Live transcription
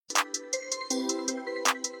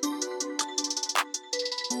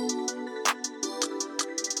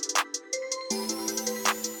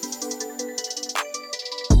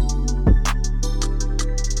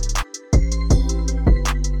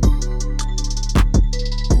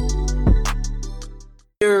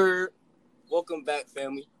welcome back,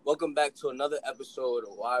 family. Welcome back to another episode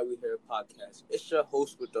of Why We Here podcast. It's your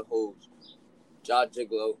host with the host, Ja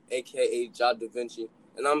Gigolo, aka Ja Da Vinci,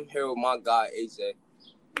 and I'm here with my guy AJ.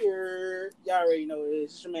 Y'all already know it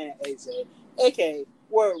is. It's your man AJ, aka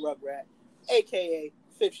Word Rugrat, aka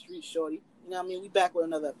Fifth Street Shorty. You know what I mean? We back with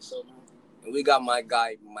another episode, man. And we got my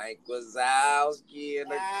guy Mike Wazowski in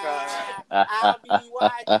the cut. I'll be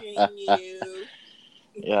watching you.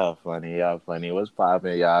 Y'all funny. What's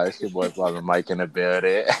poppin', y'all? It's your boy Father Mike in the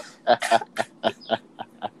building.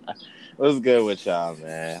 What's good with y'all,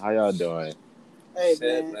 man? How y'all doing? Hey,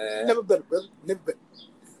 Shit, man. Never better, brother. Never better.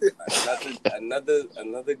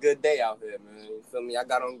 another good day out here, man. You feel me? I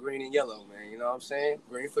got on green and yellow, man. You know what I'm saying?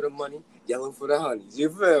 Green for the money, yellow for the honeys. You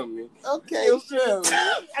feel me? Okay, you feel me?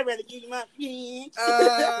 I'd rather give you my pink.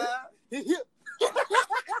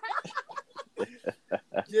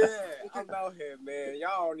 Yeah, I'm out here, man.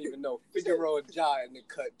 Y'all don't even know. Figueroa Ja in the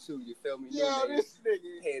cut too. You feel me? Yo, this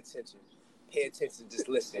nigga. Pay attention. Pay attention. Just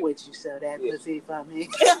listen. Would you sell that pussy for me?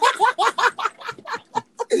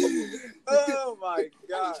 Oh my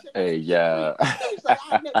god. Hey, yeah.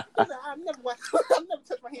 I've never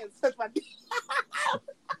touched my hands, touched my dick.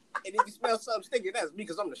 And if you smell something stinking, that's me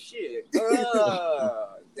because I'm the shit.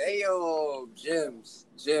 Damn, gems.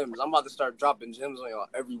 I'm about to start dropping gems on y'all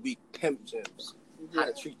every week. Pimp gems. How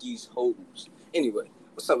to treat these hoes. Anyway,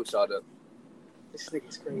 what's up with y'all though? This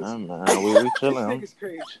nigga's crazy. Nah, man, we chilling. This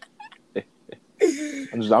nigga's crazy.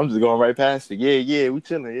 I'm just going right past it. Yeah, we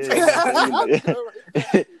chilling.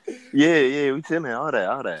 Yeah, we chilling. All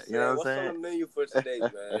that. You know what I'm saying? What's on the menu for today,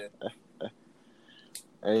 man?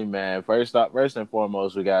 Hey, man. First and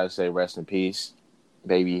foremost, we gotta say rest in peace,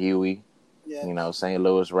 Baby Huey. Yes. You know, St.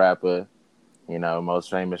 Louis rapper. You know,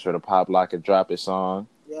 most famous for the Pop Lock and Drop It song.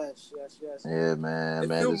 Yes. Yeah, man.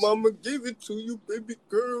 If your mama give it to you, baby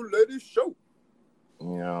girl, let it show. You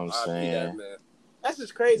know what I'm saying? That, man. That's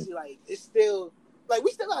just crazy. Like, it's still, like,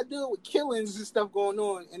 we still got to deal with killings and stuff going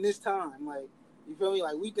on in this time. Like, you feel me?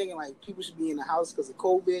 Like, we thinking, like, people should be in the house because of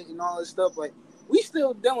COVID and all this stuff. Like, we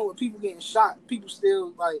still dealing with people getting shot. People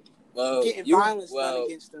still, like, getting violence done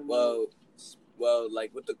against them. Well,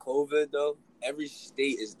 like, with the COVID, though, every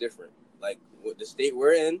state is different. Like, with the state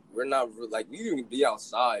we're in, we're not, like, we can be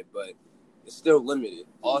outside, but it's still limited.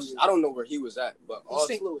 I don't know where he was at, but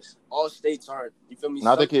St. Louis. All states aren't. You feel me?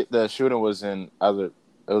 No, I think the shooting was in either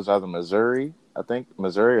Missouri, I think,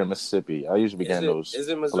 Missouri or Mississippi. I usually begin those. Is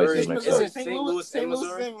it Missouri? Places Is mixed it St. Louis and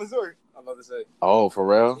Missouri? I'm about to say. Oh, for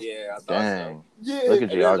real? Yeah, I thought Dang. so. Yeah. Look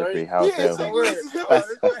at geography. How St. it's Louis. I'm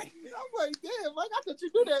like, damn, like, I thought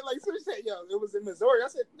you knew that. Like, so they said, yo, it was in Missouri. I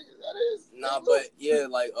said, nigga, that is. Nah, but yeah,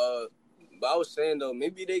 like, but I was saying though,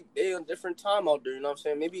 maybe they on different time out there. You know what I'm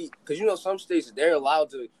saying? Maybe because you know some states they're allowed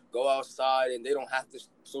to go outside and they don't have to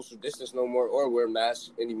social distance no more or wear masks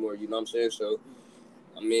anymore. You know what I'm saying? So,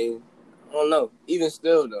 I mean, I don't know. Even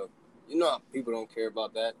still though, you know how people don't care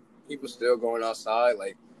about that. People still going outside.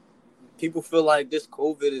 Like people feel like this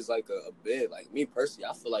COVID is like a bit. Like me personally,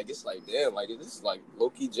 I feel like it's like damn, like this is like low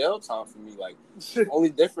key jail time for me. Like only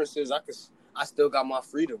difference is I still got my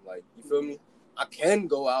freedom. Like you feel me? I can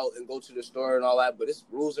go out and go to the store and all that, but it's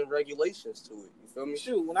rules and regulations to it. You feel me?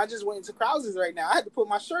 Shoot, when I just went into Krause's right now, I had to put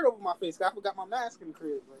my shirt over my face because I forgot my mask in the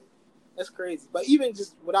crib. Like, that's crazy. But even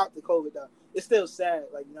just without the COVID, though, it's still sad.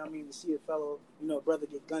 Like, you know what I mean? To see a fellow, you know, brother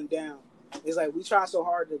get gunned down. It's like we try so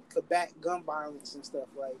hard to combat gun violence and stuff.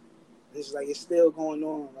 Like, it's like it's still going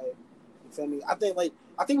on. Like, you feel me? I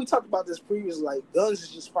think we talked about this previously. Like, guns is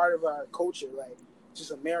just part of our culture. Like,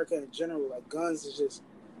 just America in general. Like, guns is just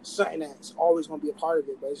something that's always going to be a part of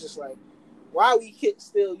it, but it's just like, why are we kids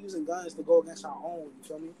still using guns to go against our own? You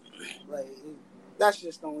feel me? Like, that's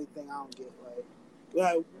just the only thing I don't get.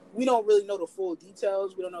 Like, we don't really know the full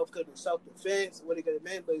details. We don't know if it could have been self-defense, what it could have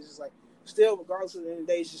been, but it's just like, still, regardless of the end of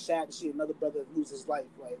the day, it's just sad to see another brother lose his life.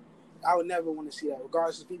 Like, I would never want to see that,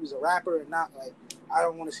 regardless if he was a rapper or not. Like, I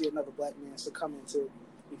don't want to see another black man succumb into,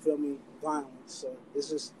 you feel me, violence. So it's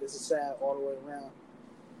sad all the way around.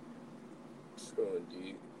 True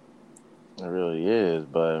indeed. It really is,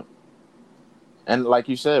 and like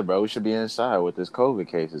you said, bro, we should be inside with this COVID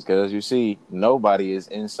cases because as you see, nobody is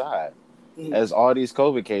inside. Mm-hmm. As all these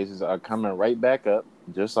COVID cases are coming right back up,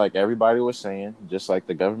 just like everybody was saying, just like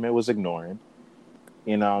the government was ignoring.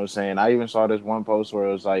 You know what I'm saying? I even saw this one post where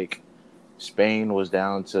it was like Spain was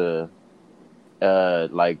down to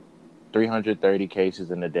like 330 cases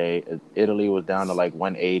in a day. Italy was down to like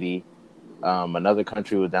 180. Another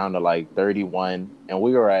country was down to like 31, and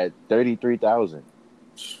we were at 33,000.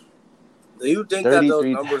 Do you think that those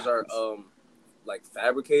numbers are like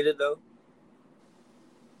fabricated though?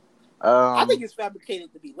 I think it's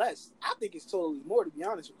fabricated to be less. I think it's totally more, to be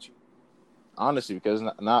honest with you. honestly, because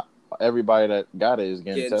not everybody that got it is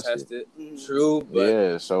getting tested. Mm-hmm. True, but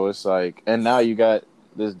Yeah, so it's like, and now you got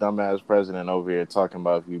this dumbass president over here talking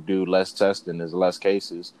about if you do less testing, there's less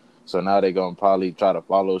cases. So now they're gonna probably try to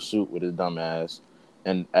follow suit with his dumbass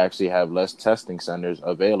and actually have less testing centers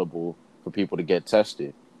available for people to get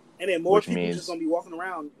tested. And then more Which people means- just gonna be walking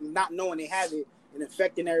around not knowing they have it and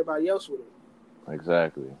infecting everybody else with it.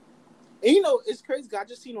 Exactly. And you know, it's crazy. I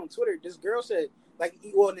just seen on Twitter, this girl said, like,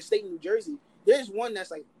 well, in the state of New Jersey, there's one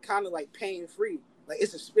that's like kind of like pain free. Like,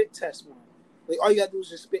 it's a spit test one. Like, all you gotta do is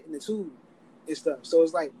just spit in the tube and stuff. So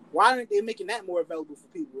it's like, why aren't they making that more available for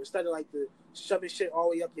people instead of like the shoving shit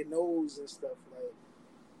all the way up your nose and stuff? Like,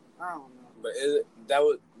 I don't know. But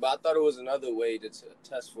I thought it was another way to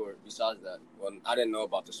test for it besides that. Well, I didn't know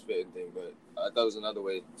about the spitting thing, but I thought it was another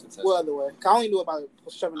way to test. What other way? I only knew about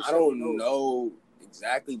shoving the shit I in your don't nose. know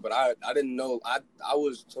exactly, but I didn't know. I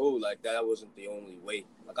was told like that wasn't the only way.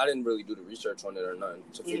 Like I didn't really do the research on it or nothing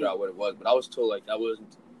to figure out what it was, but I was told like that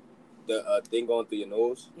wasn't the thing going through your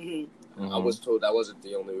nose. Mm-hmm. Mhm. I was told that wasn't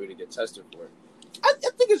the only way to get tested for it. I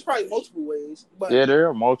think it's probably multiple ways, but Yeah, there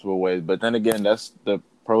are multiple ways, but then again, that's the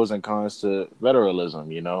pros and cons to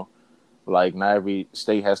federalism, you know? Like, not every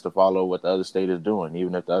state has to follow what the other state is doing,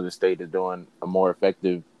 even if the other state is doing a more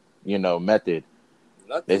effective, method.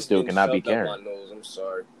 Nothing's still getting cannot be shoved up carrying. my nose. I'm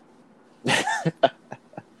sorry.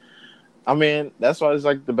 I mean, that's why it's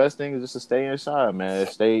like the best thing is just to stay inside, man.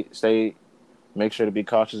 Make sure to be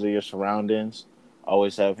cautious of your surroundings.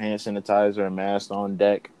 Always have hand sanitizer and mask on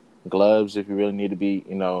deck. Gloves if you really need to be,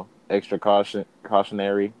 extra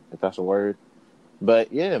cautionary, if that's a word.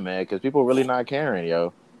 But yeah, man, because people really not caring,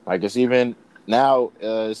 yo. Like it's even now,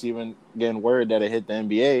 it's even getting word that it hit the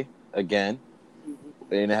NBA again,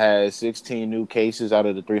 and it has 16 new cases out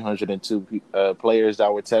of the 302 players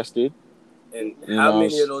that were tested. And You how know,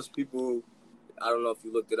 many of those people? I don't know if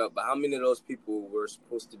you looked it up, but how many of those people were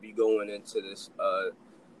supposed to be going into this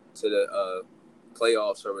to the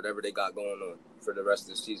playoffs or whatever they got going on for the rest of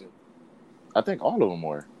the season? I think all of them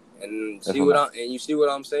were. And you see what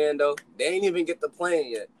I'm saying though? They ain't even get the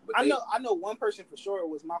plan yet. But I know one person for sure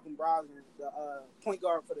was Malcolm Brogdon, the point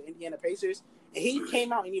guard for the Indiana Pacers, and he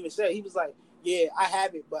came out and even said, he was like, "Yeah, I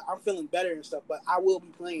have it, but I'm feeling better and stuff, but I will be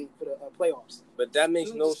playing for the playoffs." But that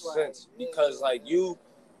makes no sense because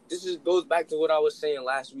this goes back to what I was saying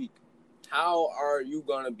last week. How are you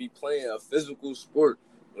gonna be playing a physical sport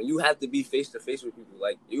when you have to be face to face with people?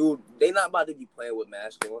 Like they not about to be playing with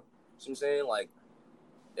masks on. You know what I'm saying? Like,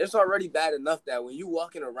 it's already bad enough that when you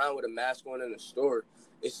walking around with a mask on in the store,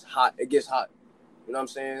 it's hot. It gets hot. You know what I'm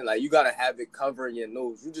saying? Like, you gotta have it covering your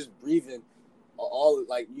nose. You just breathing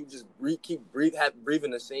keep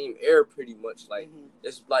breathing the same air pretty much. Like,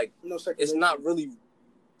 it's like it's not really,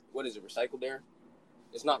 what is it? Recycled air?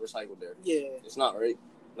 It's not recycled air. Yeah, it's not, right.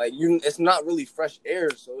 Like it's not really fresh air.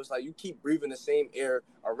 So it's like you keep breathing the same air.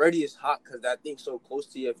 Already it's hot because that thing's so close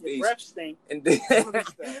to your face. Your breath stink. And then,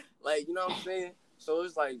 like, you know what I'm saying? So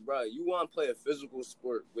it's like, bro, you want to play a physical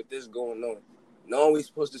sport with this going on. No, we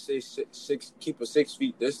supposed to say keep a 6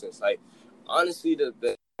 feet distance. Like, honestly,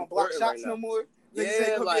 the block shots right no more.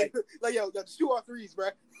 Yeah, like yo, shoot all threes, bro.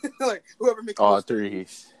 Like, whoever makes all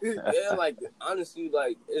threes. Yeah, like, honestly,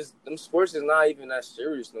 like, them sports is not even that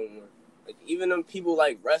serious no more. Like, even them people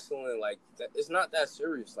like wrestling, like, it's not that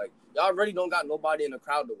serious. Like, y'all already don't got nobody in the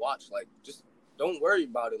crowd to watch. Like, just don't worry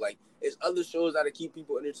about it. Like, it's other shows that'll keep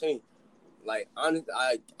people entertained. Like,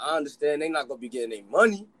 I understand they not gonna be getting their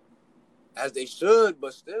money as they should,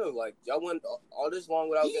 but still, like, y'all went all this long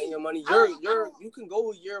without getting your money. You can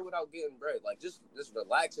go a year without getting bread. Like, just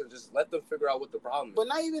relax and just let them figure out what the problem is. But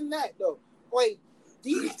not even that though. Like,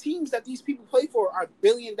 these teams that these people play for are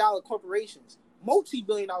billion-dollar corporations,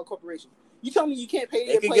 multi-billion-dollar corporations. You tell me you can't pay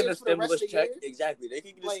their players for the rest of the year? Exactly. They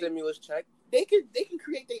can get a stimulus check. They can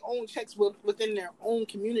create their own checks within their own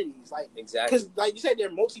communities. Like, exactly. Because, like you said, they're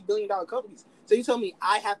multi-billion-dollar companies. So you tell me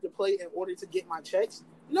I have to play in order to get my checks?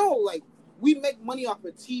 No, like, we make money off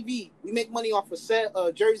of TV. We make money off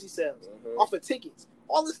of jersey sales, off of tickets.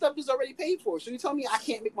 All this stuff is already paid for. So you tell me I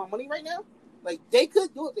can't make my money right now? Like, they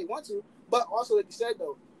could do it if they want to. But also, like you said,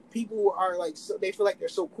 though, people are, like, they feel like they're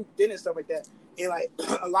so cooped in and stuff like that. And, like,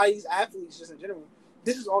 a lot of these athletes, just in general,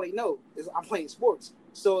 this is all they know is I'm playing sports.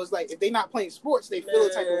 So it's like, if they're not playing sports, they feel a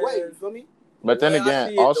type of way. You feel me? But then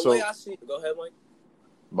again, also... The way I see it, go ahead, Mike.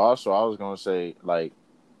 But also, I was going to say, like,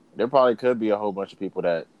 there probably could be a whole bunch of people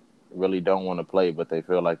that really don't want to play, but they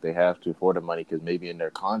feel like they have to for the money because maybe in their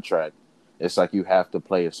contract, it's like you have to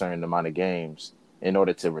play a certain amount of games in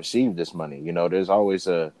order to receive this money. You know, there's always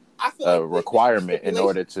a requirement in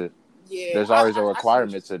order to... Yeah, there's always a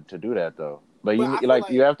requirement to do that, though. But But you I feel like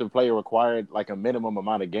you have to play a required like a minimum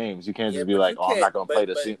amount of games. You can't Yeah, just be but like, you oh, I'm can't. not gonna play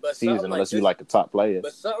the But season something like unless you this. like a top player.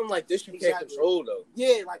 But something like this, you can't Exactly. control though.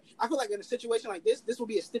 Yeah, like I feel like in a situation like this will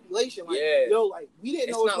be a stipulation. Like, Yeah. yo, like we didn't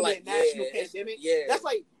It's know it was not gonna like- be a national yeah, it's- pandemic. yeah. That's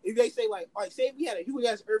like if they say like say if we had a huge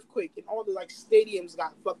ass earthquake and all the like stadiums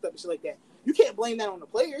got fucked up and shit like that. You can't blame that on the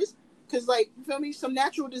players because like you feel me, some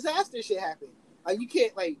natural disaster shit happened. Like you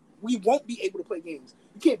can't like we won't be able to play games.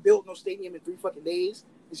 You can't build no stadium in 3 fucking days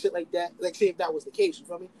and shit like that. Like say if that was the case, you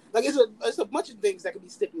feel me? Like it's a bunch of things that could be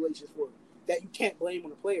stipulations for it that you can't blame on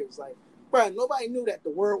the players. Like, bro, nobody knew that the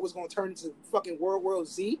world was gonna turn into fucking World War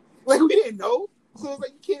Z. Like we didn't know. So it's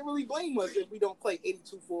like you can't really blame us if we don't play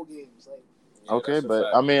 82 full games. Like Yeah, Okay, that's a but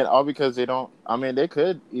fact. I mean, all because they don't. I mean, they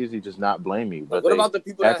could easily just not blame you. But what they, about the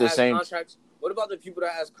people at that the has same- contracts? What about the people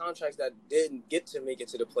that has contracts that didn't get to make it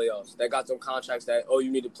to the playoffs? That got some contracts that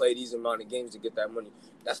you need to play these amount of games to get that money.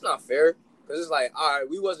 That's not fair because it's like, all right,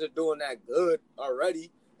 we wasn't doing that good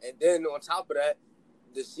already, and then on top of that,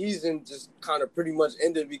 the season just kind of pretty much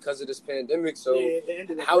ended because of this pandemic. So yeah, it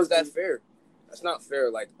ended up how is that fair? That's not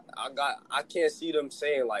fair. Like I can't see them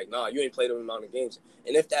saying like, nah, you ain't played them amount of games.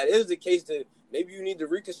 And if that is the case, then maybe you need to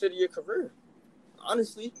reconsider your career.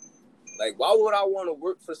 Honestly, like why would I want to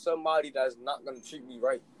work for somebody that's not gonna treat me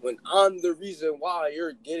right when I'm the reason why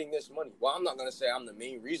you're getting this money? Well, I'm not gonna say I'm the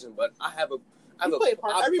main reason, but I play a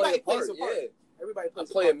part. I Everybody play a plays a part. Yeah. Everybody I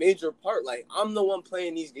plays play a a part. major part. Like I'm the one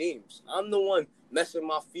playing these games. I'm the one messing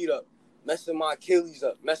my feet up, messing my Achilles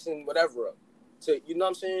up, messing whatever up. So you know what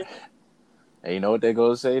I'm saying? And you know what they're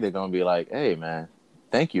gonna say? They're gonna be like, "Hey, man,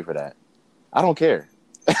 thank you for that. I don't care."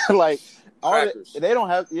 Like Crackers. they don't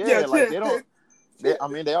have. Yeah, Yeah, like yeah. they don't. I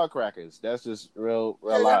mean, they are crackers. That's just real Yeah,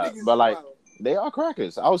 that live. nigga's But like, wild. they are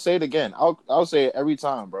crackers. I'll say it again. I'll say it every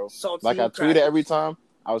time, bro. Saltine Like I tweet crackers. it every time.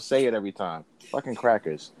 I'll say it every time. Fucking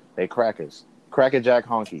crackers. They crackers. Cracker Jack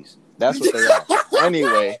honkies. That's what they are.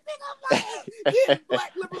 Anyway. Yeah,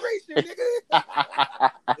 black liberation,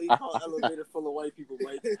 nigga. They call elevator full of white people,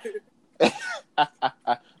 Mike.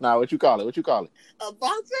 Nah, what you call it? What you call it? A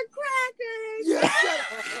box of crackers. Yeah.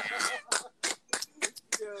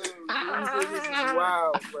 Yo, these niggas is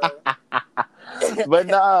wild, bro. But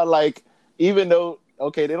nah, like even though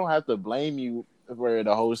they don't have to blame you for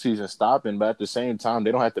the whole season stopping, but at the same time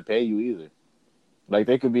they don't have to pay you either. Like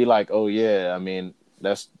they could be like, oh yeah, I mean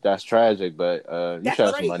that's tragic, but you That's should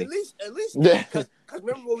have right. some money. At least, Yeah. because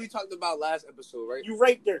remember what we talked about last episode, right? You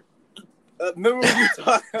raped her. Remember what we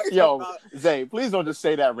talked Yo, about? Zay, please don't just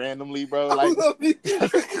say that randomly, bro. Like Oh,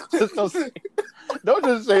 just don't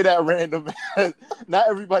just say that random. Not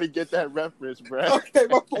everybody get that reference, bro. okay,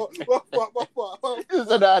 my fault.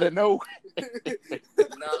 Just out of nowhere. Nah,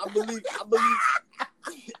 I believe.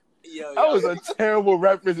 Yo, That was a terrible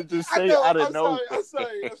reference to just say out of nowhere. I'm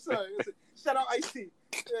sorry. Shout out Ice-T.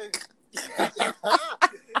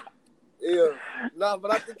 Yeah. Nah,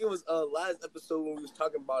 but I think it was last episode when we was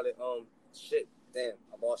talking about it. Shit, damn,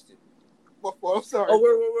 I lost it. My fault. I'm sorry. Oh,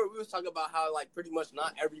 we was talking about how like pretty much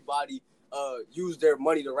not everybody use their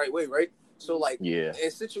money the right way, right? So like Yeah. in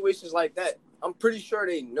situations like that, I'm pretty sure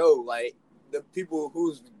they know like the people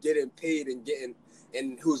who's getting paid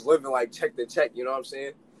and who's living like check to check. You know what I'm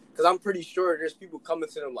saying? Because I'm pretty sure there's people coming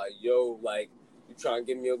to them like, yo, like you trying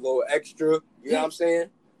to give me a little extra. You know what I'm saying?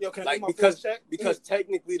 Yo, can I Like get my first check? because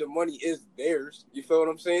technically the money is theirs. You feel what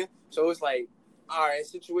I'm saying? So it's like, all right,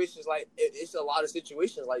 situations like it's a lot of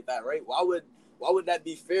situations like that, right? Why would that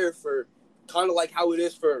be fair for kind of like how it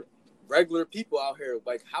is for regular people out here?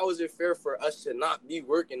 Like, how is it fair for us to not be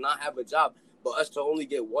working, not have a job, but us to only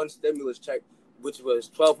get one stimulus check, which was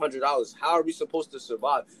 $1,200? How are we supposed to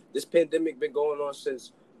survive? This pandemic been going on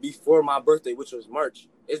since before my birthday, which was March.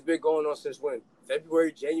 It's been going on since when?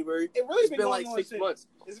 February, January? It really It's been been going like on 6 since- months.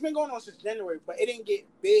 It's been going on since January, but it didn't get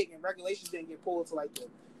big and regulations didn't get pulled to like the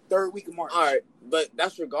third week of March. All right, but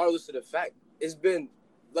that's regardless of the fact. It's been,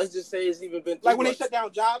 let's just say it's even been 3 Like when months. they shut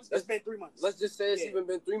down jobs, Let's- it's been 3 months. Let's just say it's Yeah. even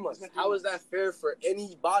been 3 months. It's been 3 How is months. that fair for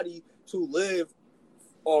anybody to live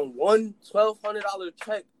on one $1,200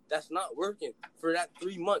 check that's not working for that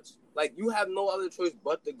 3 months? Like, you have no other choice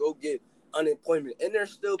but to go get unemployment. And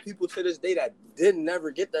there's still people to this day that did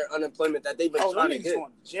never get their unemployment that they've been Oh, them trying to niggas get.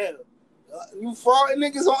 going to jail. You fraud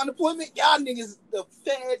niggas on unemployment, y'all niggas, the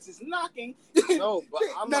feds is knocking. No, but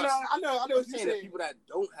I'm no, not. I know I'm what you're saying the saying. people that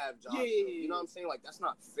don't have jobs. Yeah. You know what I'm saying? Like, that's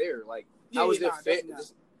not fair. Like, Yeah, how is yeah, it nah, fair?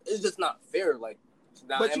 that's not. It's just not fair. Like,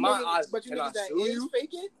 now, But in you my niggas, eyes, but you can I niggas that sue is you?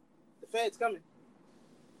 faking, the feds coming.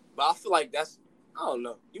 But I feel like that's, I don't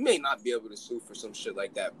know. You may not be able to sue for some shit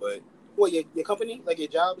like that, but What, your company, like your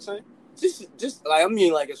job or something? just like, I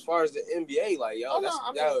mean, like, as far as the NBA, like, yo, Oh, no, that's,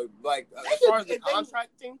 I mean, yo, like, they as could- far as the if they-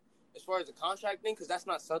 contracting, as far as the contract thing, because that's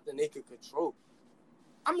not something they could control.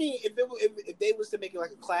 I mean, if they was to make it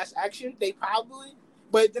like a class action, they probably.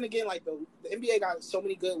 But then again, like the NBA got so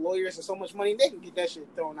many good lawyers and so much money, they can get that shit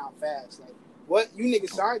thrown out fast. Like, what, you niggas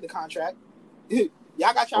signed the contract? Y'all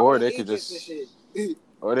got y'all Or own they could agents just, and shit.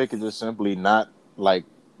 or they could just simply not like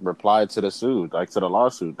reply to the suit, like to the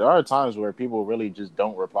lawsuit. There are times where people really just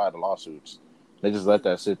don't reply to lawsuits. They just let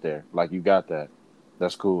that sit there. Like, you got that.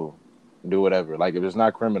 That's cool. Do whatever. Like, if it's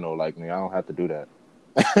not criminal, like, I don't have to do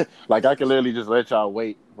that. Like, I can literally just let y'all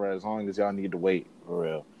wait for as long as y'all need to wait, for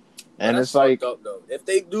real. And that's it's like, up, though. If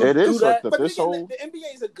they do it is that, fucked up. But This again, whole, the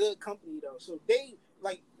NBA is a good company though, so they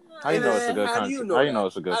like. how you know it's a good how do country? you know How you that? know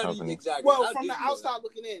it's a good How do you- company? exactly. Well, How from do the you know outside that?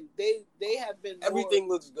 looking in, they have been more, Everything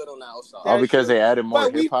looks good on the outside. Oh, That's because true. they added more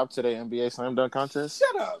But we- hip hop to the NBA Slam Dunk contest?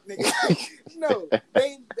 Shut up, nigga. No,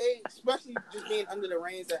 they especially just being under the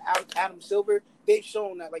reins of Adam Silver, they've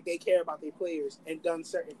shown that like they care about their players and done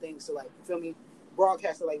certain things to, like, you feel me,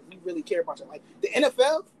 broadcast like we really care about you. Like the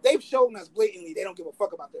NFL, they've shown us blatantly they don't give a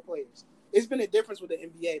fuck about their players. It's been a difference with the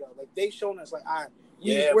NBA though. Like they've shown us like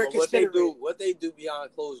we're but what they considerate. do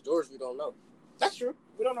behind closed doors, we don't know. That's true.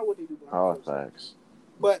 We don't know what they do behind Oh, closed doors. facts.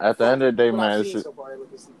 But At the end of the day, what man, I've it's seen so far, it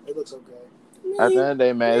looks okay. at the end of the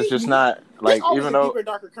day, man, it's just not There's like, always even a though deeper,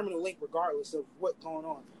 darker criminal link, regardless of what's going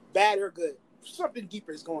on, bad or good. Something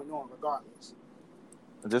deeper is going on, regardless.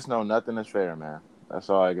 just know nothing is fair, man. That's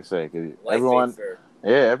all I can say. 'Cause Life everyone, ain't fair.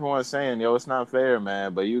 everyone's saying, yo, it's not fair,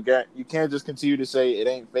 man. But you can't just continue to say it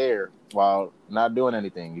ain't fair while not doing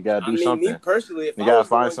anything. You gotta do something. Me personally, if You I gotta was the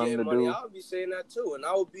find one something getting to money, do. I would be saying that too, and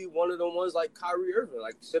I would be one of the ones like Kyrie Irving,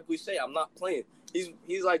 like simply say, I'm not playing.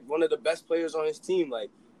 He's like one of the best players on his team. Like,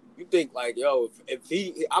 you think like, yo, if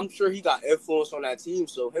he, I'm sure he got influence on that team.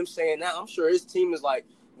 So him saying that, I'm sure his team is like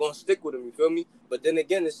gonna stick with him. You feel me? But then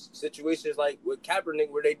again, this situation is like with Kaepernick,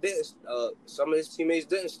 where they didn't. Some of his teammates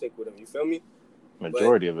didn't stick with him. You feel me?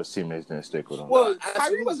 Majority of his teammates didn't stick with him. Well,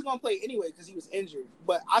 Kyrie wasn't going to play anyway because he was injured,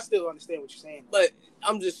 but I still understand what you're saying. But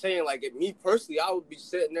I'm just saying, like, if me personally, I would be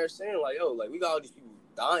sitting there saying, like, yo, like, we got all these people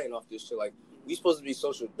dying off this shit. Like, we supposed to be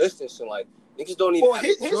social distancing. Like, niggas don't even. Well,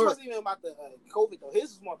 his wasn't even about the COVID though. His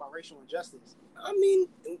was more about racial injustice. I mean,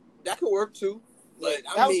 that could work too. But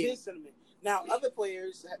that was his sentiment. Now, other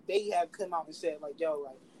players, they have come out and said, like, yo,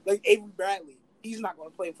 like Avery Bradley, he's not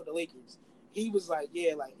going to play for the Lakers. He was like,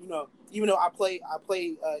 yeah, like, you know, even though I play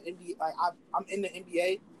NBA, like I'm in the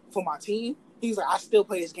NBA for my team. He's like, I still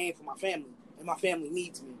play this game for my family, and my family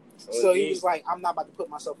needs me. So he was like, I'm not about to put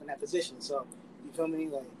myself in that position. So you feel me?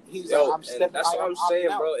 Like he's like, I'm stepping. That's what I'm saying,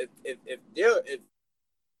 bro. If they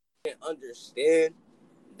can't understand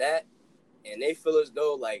that, and they feel as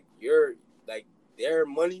though like you're like their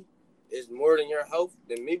money is more than your health,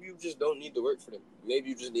 then maybe you just don't need to work for them. Maybe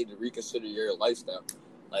you just need to reconsider your lifestyle.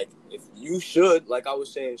 Like, if you should, like I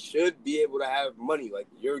was saying, should be able to have money. Like,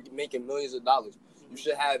 you're making millions of dollars. You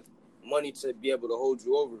should have money to be able to hold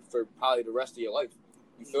you over for probably the rest of your life.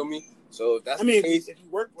 You feel me? So if that's the case, if you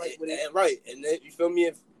work right with it, right, and then you feel me?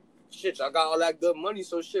 If shit, I got all that good money,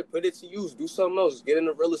 so shit, put it to use. Do something else. Get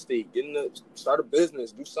into real estate. Start a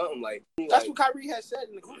business. Do something like. That's what Kyrie had said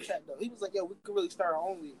in the group chat though. He was like, "Yo, we could really start our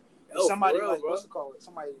own league." Somebody real, like what's it called?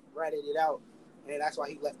 Somebody ratted it out, and that's why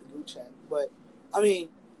he left the group chat. But I mean,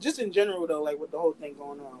 just in general though, like with the whole thing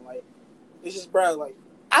going on, like it's just, bro, like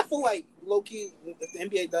I feel like low key, if the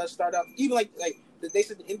NBA does start up, even like they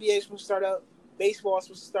said the NBA is supposed to start up, baseball is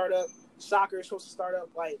supposed to start up, soccer is supposed to start up,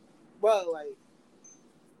 like, bro, like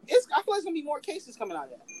I feel like there's gonna be more cases coming out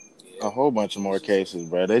of that. A whole bunch of more cases,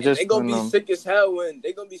 bro. They gonna be sick as hell when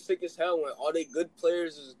all they good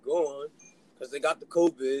players is gone because they got the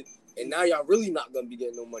COVID, and now y'all really not gonna be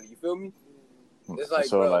getting no money. You feel me? It's like,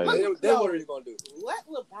 so, bro, like, then what are you gonna do? Let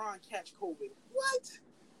LeBron catch COVID. What?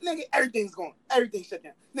 Nigga, everything's gone. Everything's shut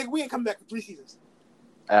down. Nigga, we ain't coming back for 3 seasons.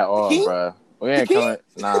 At all, bro. We ain't coming.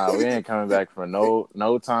 Nah, we ain't coming back for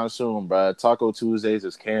no time soon, bro. Taco Tuesdays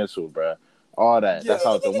is canceled, bro. All that. That's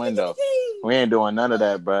out the window. We ain't doing none of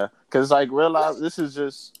that, bro. Cause like realize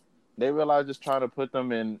they realize just trying to put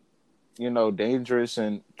them in, dangerous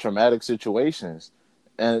and traumatic situations,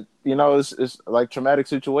 and it's like traumatic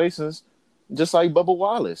situations, just like Bubba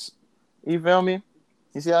Wallace. You feel me?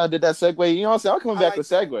 You see how I did that segue? You know what I'm saying? I'm coming back with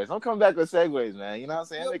segues. I'm coming back with segues, man. You know what I'm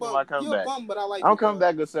saying? I'm making my comeback. But I like I'm coming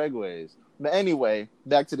back with segues. But anyway,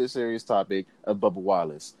 back to the serious topic of Bubba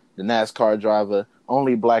Wallace, the NASCAR driver,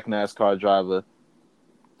 only black NASCAR driver,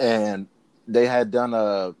 and they had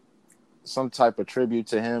done some type of tribute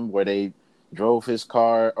to him where they drove his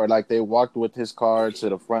car, or like they walked with his car to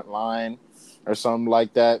the front line or something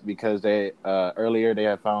like that, because they earlier they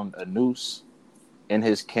had found a noose in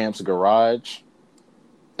his camp's garage.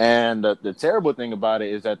 And the terrible thing about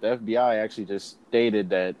it is that the FBI actually just stated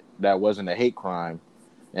that that wasn't a hate crime,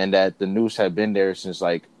 and that the noose had been there since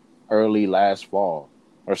like early last fall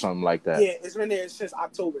or something like that. Yeah, it's been there since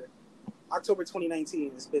October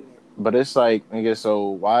 2019. It's been there. But it's like, I guess, so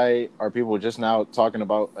why are people just now talking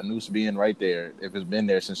about a noose being right there if it's been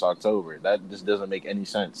there since October? That just doesn't make any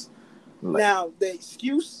sense. Now, the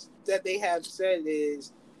excuse that they have said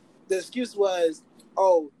is, the excuse was,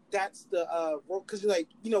 oh, that's the rope, because like,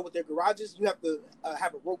 you know, with their garages, you have to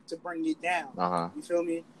have a rope to bring it down. You feel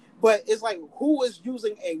me? But it's like, who is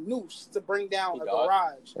using a noose to bring down a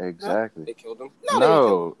garage? Exactly. Huh? They killed him?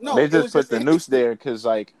 No, they just put the noose there because,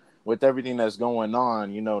 like, with everything that's going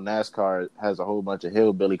on, you know, NASCAR has a whole bunch of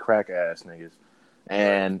hillbilly crack ass niggas.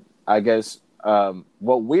 And I guess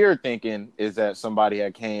what we're thinking is that somebody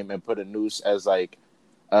had came and put a noose as like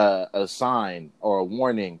a sign or a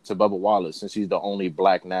warning to Bubba Wallace, since he's the only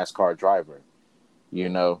black NASCAR driver, you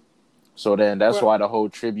know. So then that's why the whole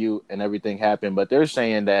tribute and everything happened. But they're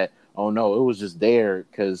saying that, oh no, it was just there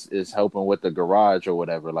because it's helping with the garage or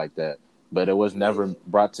whatever like that. But it was never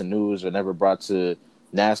brought to news or never brought to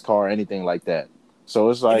NASCAR or anything like that. So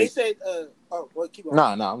it's like, and they said, keep on. No,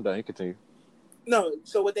 I'm done. You continue. No,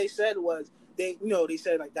 so what they said was they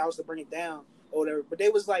said like that was to bring it down or whatever. But they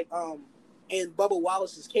was like, in Bubba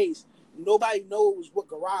Wallace's case, nobody knows what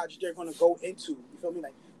garage they're gonna go into. You feel me?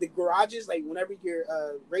 Like the garages, like whenever you're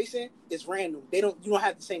racing, it's random. You don't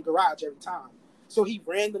have the same garage every time. So he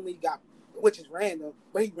randomly got, which is random,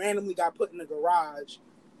 but he randomly got put in a garage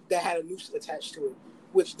that had a noose attached to it,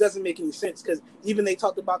 which doesn't make any sense because even they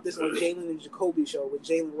talked about this on Jalen and Jacoby show with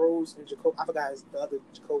Jalen Rose and Jacoby. I forgot the other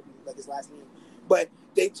Jacoby, like his last name, but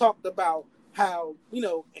they talked about how, you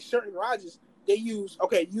know, in certain garages they use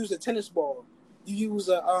a tennis ball. You use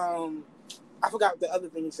a I forgot the other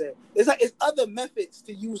thing he said. It's like it's other methods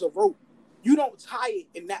to use a rope. You don't tie it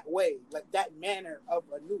in that way, like that manner of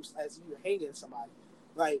a noose as you're hanging somebody.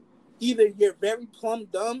 Like either you're very plumb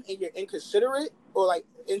dumb and you're inconsiderate or like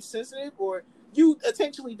insensitive, or you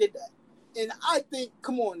intentionally did that. And I think,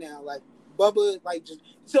 come on now, like Bubba, like just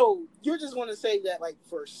so you're just gonna say that like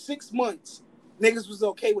for 6 months niggas was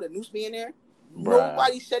okay with a noose being there? Bruh.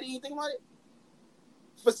 Nobody said anything about it.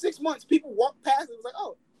 For 6 months, people walked past and was like,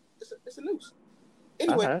 "Oh, it's a noose."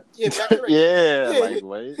 Anyway, yeah, back to yeah, like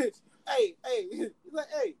wait. hey, he's like,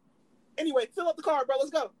 hey. Anyway, fill up the car, bro.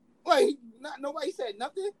 Let's go. Like, nobody said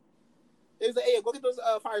nothing. It was like, hey, go get those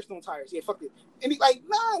Firestone tires. Yeah, fuck it. And he like,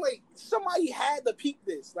 nah, like somebody had to peep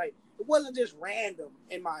this. Like, it wasn't just random,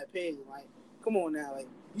 in my opinion. Like, come on now, like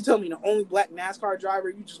you tell me the only black NASCAR driver,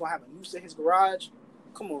 you just gonna have a noose in his garage?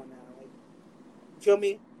 Come on now, like, you feel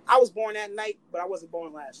me? I was born that night, but I wasn't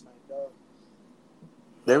born last night, dog.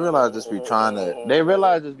 They realize just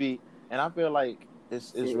be and I feel like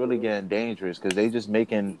it's really getting dangerous because they just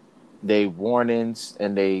making they warnings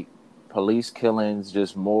and they police killings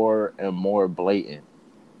just more and more blatant.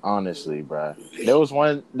 Honestly, bruh.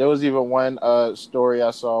 There was even one story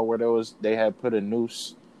I saw where they had put a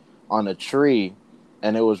noose on a tree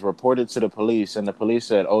and it was reported to the police and the police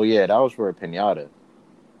said, oh yeah, that was for a piñata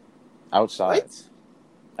outside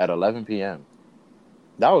at 11 p.m.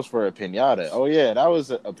 That was for a piñata. Oh yeah, that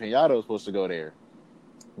was a piñata was supposed to go there.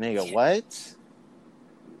 Nigga, what?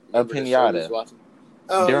 A piñata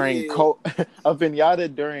during a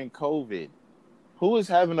piñata during COVID. Who was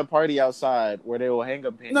having a party outside where they will hang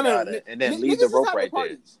a piñata and then leave the rope right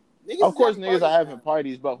there? Of course, niggas are having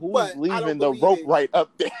parties, but who's leaving the rope right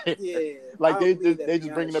up there? Yeah, like they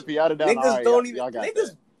just bringing the piñata down. Niggas don't even.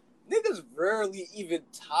 Niggas rarely even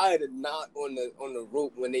tie the knot on the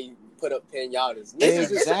rope when they put up piñatas.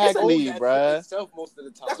 Exactly, bruh. Most of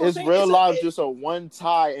the time, it's real life, just a one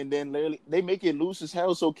tie, and then literally they make it loose as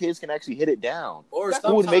hell so kids can actually hit it down. Or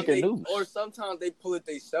who would make a noose? Or sometimes they pull it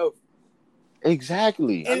themselves.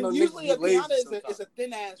 Exactly. And usually a piñata is a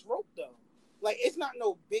thin ass rope though. Like it's not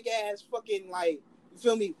no big ass fucking like, you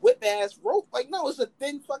feel me, whip ass rope. Like no, it's a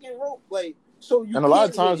thin fucking rope. Like so you. And a lot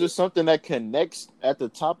of times it's something that connects at the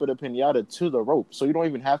top of the piñata to the rope, so you don't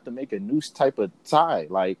even have to make a noose type of tie.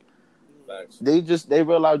 Like they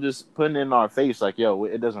realize just putting it in our face like, yo,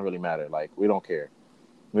 it doesn't really matter. Like we don't care.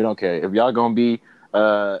 If y'all gonna be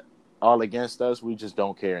all against us, we just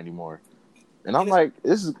don't care anymore. And I'm like,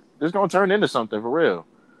 this is gonna turn into something for real.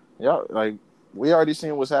 Yeah, like we already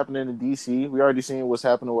seen what's happening in DC. We already seen what's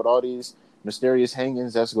happening with all these mysterious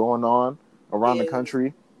hangings that's going on around the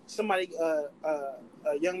country. Somebody,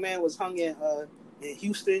 a young man was hung in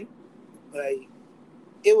Houston. Like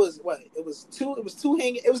it was two. It was two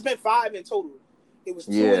hanging. It was been 5 in total. It was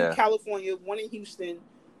 2 in California, 1 in Houston,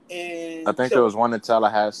 and I think there was 1 in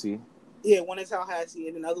Tallahassee. Yeah, 1 in Tallahassee,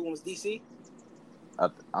 and then the other one was DC.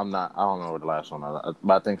 I'm not. I don't know what the last one,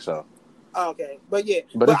 but I think so. Oh, okay, but yeah,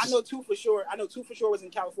 But but I it's know two for sure. I know two for sure was in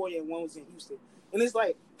California and one was in Houston. And it's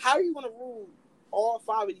like, how are you gonna rule all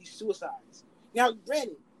 5 of these suicides? Now,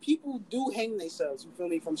 granted, people do hang themselves. You feel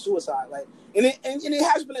me, from suicide, like, and it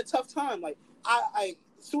has been a tough time. Like, I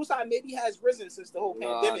suicide maybe has risen since the whole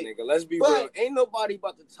pandemic. Nigga, let's be real. Ain't nobody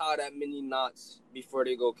about to tie that many knots before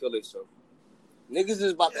they go kill themselves. Niggas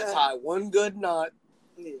is about to tie one good knot.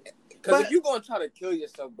 Because if you're gonna try to kill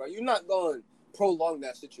yourself, bro, you're not gonna prolong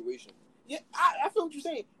that situation. Yeah, I feel what you're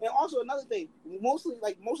saying. And also another thing, most of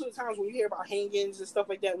the times when you hear about hangings and stuff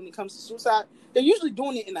like that, when it comes to suicide, they're usually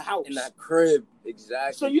doing it in the house, in that crib,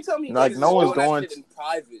 exactly. So you tell me, like, no one's going that shit in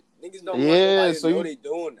private. Niggas don't want nobody to know they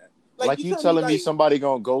doing that. Like you telling me somebody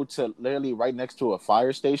gonna go to literally right next to a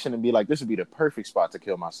fire station and be like, this would be the perfect spot to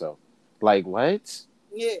kill myself. Like, what?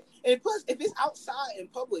 Yeah, and plus, if it's outside in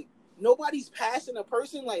public, nobody's passing a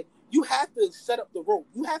person. Like, you have to set up the rope.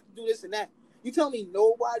 You have to do this and that. You tell me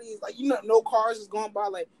nobody's like, no cars is going by.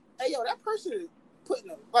 Like, hey, yo, that person is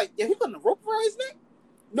putting he putting a rope around his neck.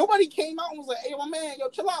 Nobody came out and was like, hey, my man, yo,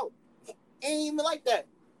 chill out. Ain't even like that.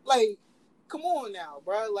 Like, come on now,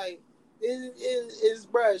 bro. Like,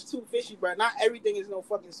 it's too fishy, bro. Not everything is no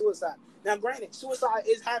fucking suicide. Now, granted, suicide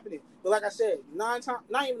is happening, but like I said, not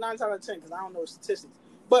even 9 times out of 10, because I don't know statistics.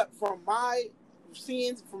 But from my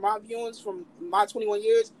scenes, from my viewings, from my 21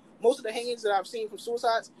 years, most of the hangings that I've seen from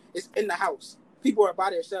suicides is in the house. People are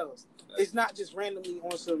by themselves. It's not just randomly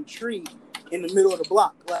on some tree in the middle of the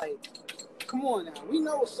block. Like, come on now. We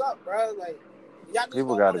know what's up, bro. Like, y'all just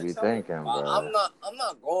people got to be thinking, bro. I'm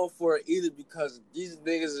not going for it either, because these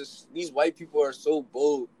white people are so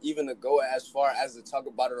bold even to go as far as to talk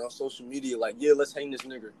about it on social media. Like, yeah, let's hang this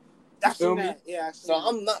nigga. I seen that. Yeah, so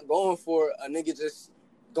I'm not going for a nigga just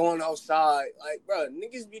going outside. Like, bro,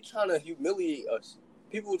 niggas be trying to humiliate us.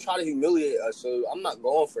 People try to humiliate us, so I'm not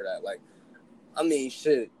going for that. Like, I mean,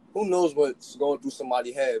 shit, who knows what's going through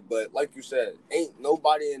somebody's head? But like you said, ain't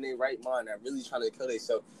nobody in their right mind that really trying to kill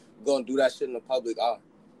themselves gonna do that shit in the public eye.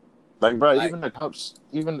 Like, bro, even the cops.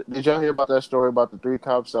 Did y'all hear about that story about the 3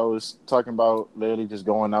 cops that was talking about literally just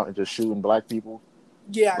going out and just shooting black people?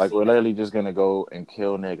 Yeah, like, we're literally just gonna go and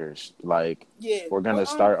kill niggers. Like, yeah, we're gonna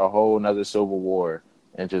start a whole nother civil war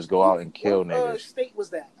and just go out and kill niggas. What state was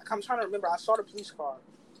that? I'm trying to remember. I saw the police car.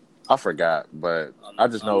 I forgot, but I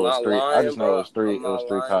just know it was 3. I just know it was 3. It was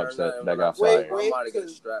 3 cops that got fired. Wait,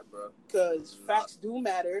 because facts do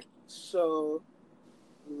matter. So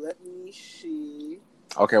let me see.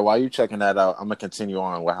 Okay, while you checking that out, I'm gonna continue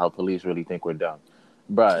on with how police really think we're dumb.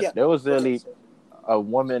 But there was really a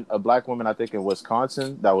black woman, I think in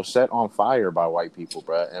Wisconsin, that was set on fire by white people,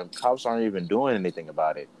 bro, and cops aren't even doing anything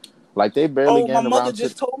about it. Like, they barely getting around. My mother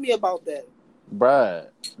just told me about that. Bruh,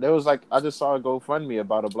 there was I just saw a GoFundMe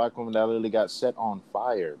about a black woman that literally got set on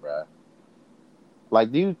fire, bruh.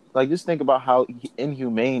 Like, just think about how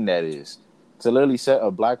inhumane that is, to literally set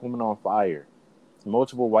a black woman on fire.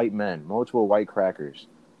 Multiple white men, multiple white crackers,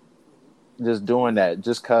 just doing that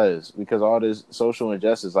because all this social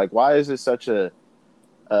injustice. Like, why is it such a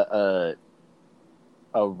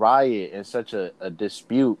riot and such a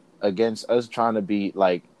dispute against us trying to be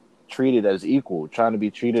like treated as equal, trying to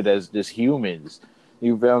be treated as just humans?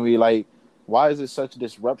 You feel me? Like, why is it such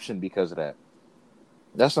disruption because of that?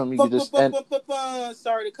 That's something you just.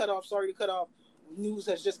 Sorry to cut off. News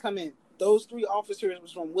has just come in. Those 3 officers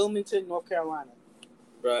was from Wilmington, North Carolina.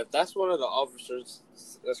 Bro, if that's one of the officers,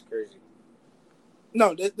 that's crazy.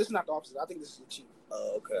 No, this is not the officer. I think this is the chief.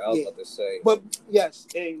 Oh, okay. I was about to say. But yes,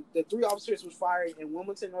 and the 3 officers was fired in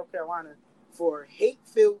Wilmington, North Carolina for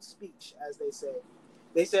hate-filled speech, as they say.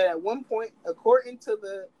 They said at one point, according to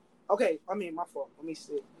the... Okay, my fault. Let me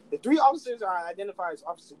see. The 3 officers are identified as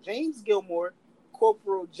Officer James Gilmore,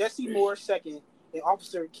 Corporal Jesse Moore II, and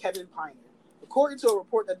Officer Kevin Piner. According to a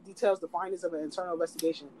report that details the findings of an internal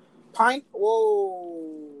investigation, Piner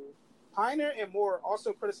and Moore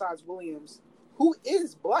also criticized Williams, who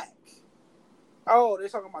is black. Oh, they're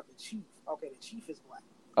talking about the chief. Okay, the chief is black.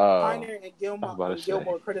 Piner and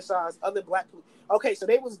Gilmore criticized other black police. Okay, so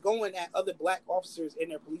they was going at other black officers in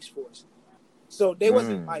their police force. So they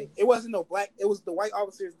wasn't it wasn't no black. It was the white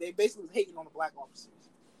officers. They basically was hating on the black officers.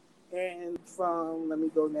 And let me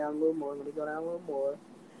go down a little more.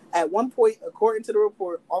 At one point, according to the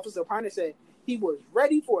report, Officer Piner said he was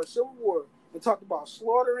ready for a civil war and talked about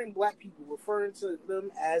slaughtering black people, referring to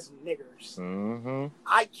them as niggers. Mm-hmm.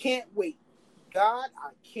 I can't wait. God,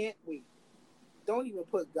 I can't wait. Don't even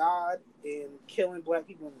put God and killing black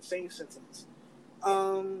people in the same sentence.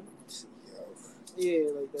 Yeah,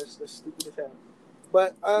 like that's stupid as hell.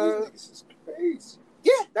 But this is crazy.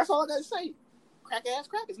 Yeah, that's all I gotta say. Crack ass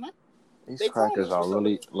crackers, man. These They clone crackers us for are some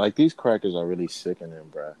really reason. like these crackers are really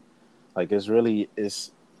sickening, bruh. Like it's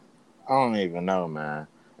I don't even know, man.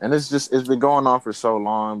 And it's been going on for so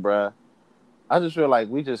long, bruh. I just feel like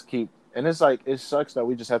we just keep, and it's like it sucks that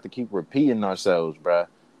we just have to keep repeating ourselves, bruh,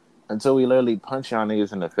 until we literally punch y'all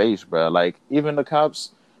niggas in the face, bruh. Like even the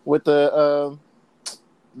cops with the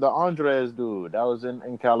Andres dude that was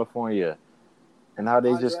in California, and how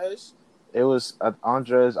they just Andres. it was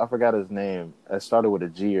Andres. I forgot his name. It started with a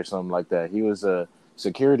G or something like that. He was a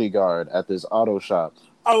security guard at this auto shop.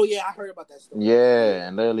 Oh yeah, I heard about that story. Yeah,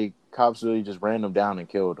 and literally cops really just ran him down and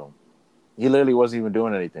killed him. He literally wasn't even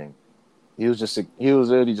doing anything. He was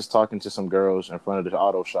literally just talking to some girls in front of the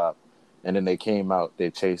auto shop, and then they came out, they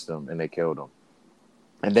chased him, and they killed him.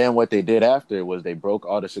 And then what they did after was they broke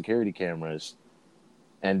all the security cameras,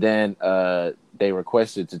 and then they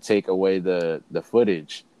requested to take away the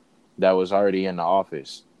footage that was already in the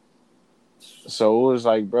office. So it was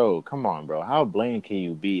like, bro, come on, bro. How blatant can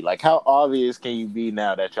you be? Like, how obvious can you be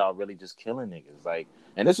now that y'all really just killing niggas? Like,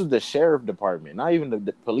 and this was the sheriff department, not even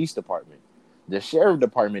the police department. The sheriff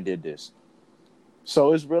department did this.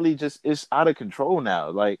 So it's really just it's out of control now.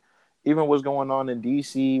 Like, even what's going on in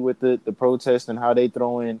DC with the protests and how they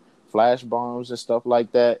throwing flash bombs and stuff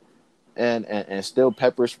like that, and still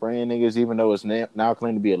pepper spraying niggas, even though it's now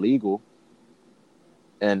claimed to be illegal.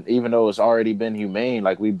 And even though it's already been humane,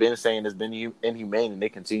 like we've been saying it's been inhumane and they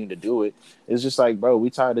continue to do it, it's just like, bro,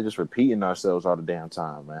 we tired of just repeating ourselves all the damn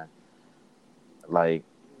time, man. Like,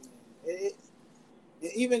 It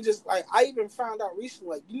even just like I even found out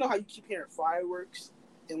recently, like you know how you keep hearing fireworks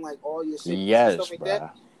in like all your cities and yes, stuff like bro.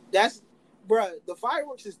 that. That's bruh, the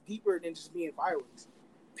fireworks is deeper than just being fireworks.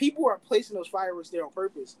 People are placing those fireworks there on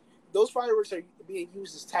purpose. Those fireworks are being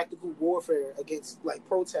used as tactical warfare against like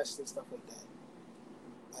protests and stuff like that.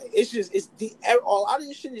 Like it's deep. A lot of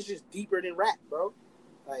this shit is just deeper than rap, bro.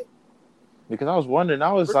 Like Because I was wondering,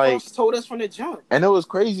 I was Rick like, Ross told us from the jump. and it was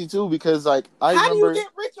crazy too because like I How remember, do you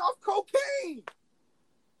get rich off cocaine?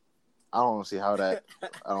 I don't see how that.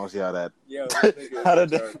 Yo, How did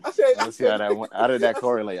that? I said, I don't see how that. How did that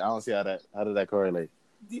correlate? I don't see how that. How did that correlate?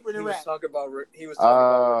 Deeper he than was rap. talking about Rick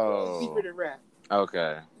Ross. Deeper than rap.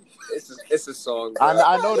 Okay. It's a song. Bro.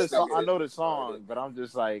 I know the song. I know the song, but I'm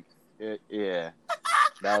just like, yeah,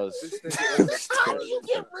 that was. How do you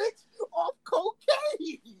get rich off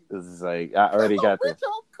cocaine? This is like I already got rich this.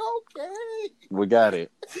 off cocaine. We got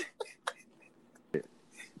it.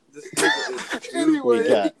 This nigga is Anyway, We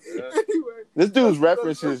got. This dude's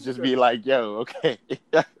references that's just be like, yo, okay.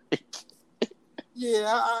 Yeah,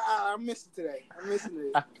 I missed it today. I'm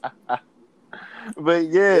missing it. But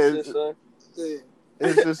yeah, Listen, son. Yeah.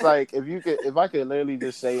 it's just like if I could literally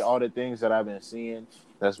just say all the things that I've been seeing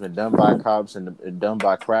that's been done by cops and done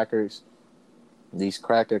by crackers, these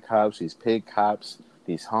cracker cops, these pig cops,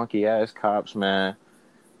 these honky ass cops, man,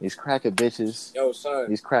 these cracker bitches, Yo, son.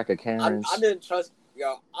 these cracker Karens. I didn't trust.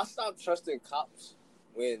 Yo, I stopped trusting cops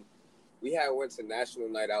when we went to National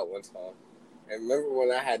Night Out one time. And remember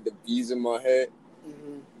when I had the bees in my head?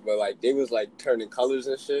 Mm-hmm. But like they was like turning colors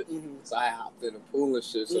and shit. Mm-hmm. So I hopped in the pool and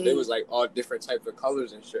shit. So they was like all different types of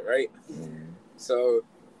colors and shit, right? Mm. So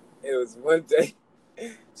it was one day.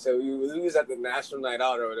 So we was at the National Night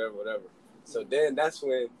Out or whatever. So then that's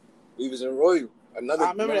when we was in Royal. I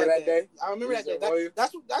remember that day. I remember that day.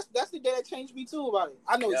 That's the day that changed me too about it.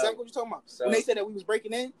 I know exactly what you're talking about. So, when they said that we was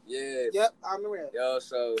breaking in. Yeah. Yep, I remember that. Yo,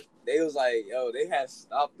 so they was like, yo, they had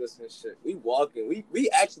stopped us and shit. We walking. We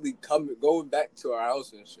actually going back to our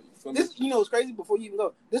house and shit. You feel me? You know what's crazy? Before you even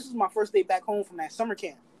go, this was my first day back home from that summer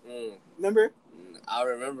camp. Remember? I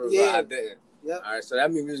remember, yeah. but I didn't. Yep. All right, so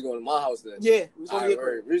that means we was going to my house then. Yeah,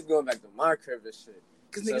 we was going back to my crib and shit.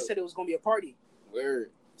 Because niggas said it was gonna be a party.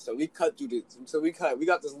 Word. So we cut through we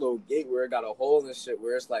got this little gate where it got a hole and shit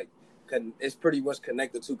where it's like it's pretty much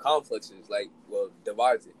connected to complexes, like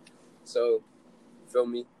divides it. So, feel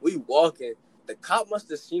me? We walking. The cop must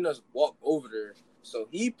have seen us walk over there, so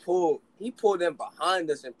he pulled in behind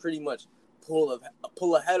us and pretty much pull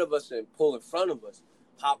ahead of us and pull in front of us.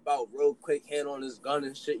 Pop out real quick, hand on his gun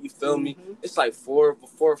and shit. You feel me? It's like four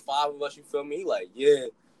or five of us. You feel me? He like, yeah.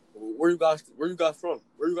 Where you guys from?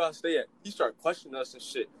 Where you guys stay at? He started questioning us and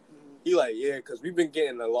shit. He like, yeah, because we've been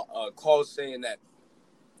getting a lot calls saying that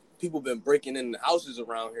people been breaking in the houses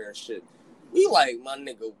around here and shit. We like, my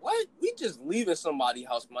nigga, what? We just leaving somebody's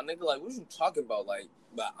house, my nigga. Like, what you talking about? Like,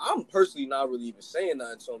 but I'm personally not really even saying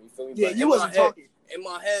nothing to him. You feel me? Yeah, but you wasn't talking. In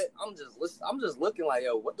my head, I'm just listening. I'm just looking like,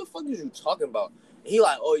 yo, what the fuck is you talking about? And he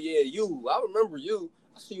like, oh yeah, you. I remember you.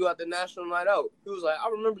 I see you at the National Night Out. He was like, I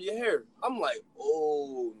remember your hair. I'm like,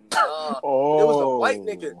 oh, nah. It was a white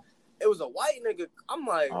nigga. I'm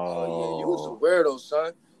like, oh yeah, you was a weirdo,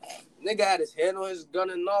 son. nigga had his hand on his gun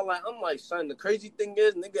and all that. I'm like, son, the crazy thing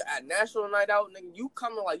is, nigga, at National Night Out, nigga, you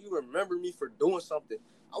coming like you remember me for doing something.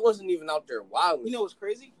 I wasn't even out there wilding. You know what's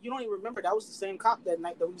crazy? You don't even remember that was the same cop that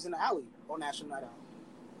night that we was in the alley on National Night Out.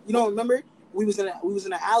 You don't remember? We was in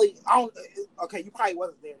the alley. Okay, you probably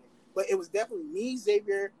wasn't there, but it was definitely me,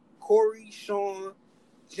 Xavier, Corey, Sean,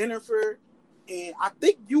 Jennifer, and I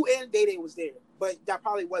think you and Day Day was there, but that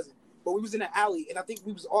probably wasn't. But we was in the alley, and I think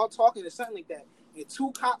we was all talking or something like that. And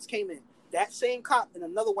two cops came in. That same cop and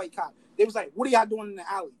another white cop. They was like, "What are y'all doing in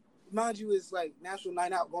the alley?" Mind you, it's like National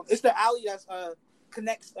Night Out. It's the alley that's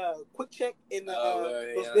connects Quick Check and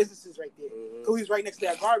those businesses right there. Mm-hmm. Cause he was right next to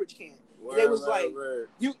that garbage can. They was like,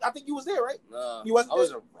 "You." I think you was there, right? Nah, you wasn't. I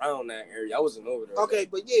was around that area. I wasn't over there. Okay,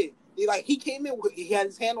 but yeah, he came in. He had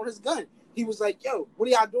his hand on his gun. He was like, "Yo, what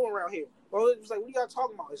are y'all doing around here?" Well, it was like, "What are y'all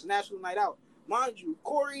talking about? It's National Night Out." Mind you,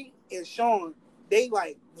 Corey and Sean, they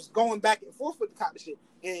like was going back and forth with the cop and shit.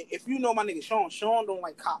 And if you know my nigga Sean don't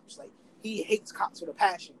like cops. Like he hates cops with a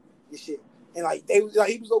passion and shit. And like they was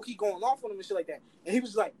like he was low key going off on him and shit like that. And he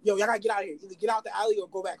was like, "Yo, y'all gotta get out of here. Either get out the alley or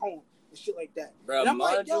go back home." And shit like that. Bro, and I'm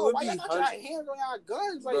like, "Yo, why y'all got your hands on y'all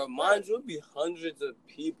guns?" Like, bro, mind you, it'd be hundreds of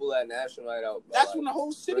people at National Night Out. Bro. That's like, when the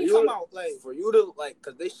whole city come out. Like for you to like,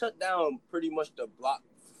 cause they shut down pretty much the block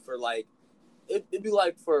for like it'd be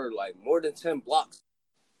like for like more than 10 blocks.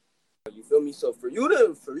 You feel me? So for you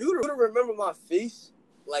to remember my face,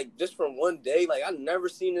 like just from one day, like I never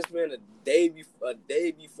seen this man a day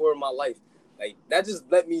before in my life. Like that just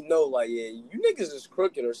let me know, like, yeah, you niggas is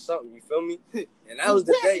crooked or something. You feel me? And that was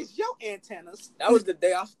the day. Is your antennas? That was the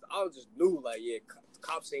day I just knew, like, yeah,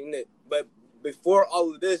 cops ain't it. But before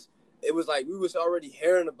all of this, it was like we was already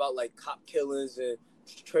hearing about like cop killings and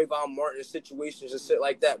Trayvon Martin situations and shit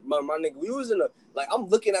like that. My nigga, we was in a like I'm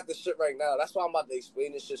looking at this shit right now. That's why I'm about to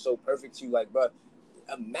explain this shit so perfect to you. Like, bro,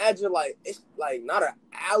 imagine like it's like not an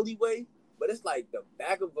alleyway, but it's like the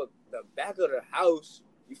back of the house.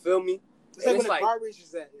 You feel me? It's like garbage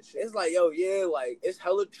is at and shit. It's like, yo, yeah, like it's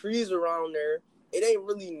hella trees around there. It ain't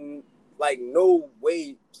really like no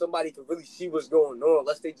way somebody can really see what's going on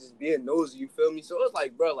unless they just being nosy. You feel me? So it's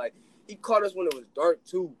like, bro, like he caught us when it was dark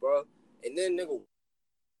too, bro. And then nigga,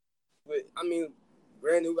 but I mean,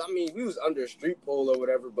 granted, we was under a street pole or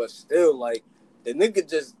whatever, but still, like the nigga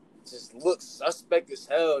just looked suspect as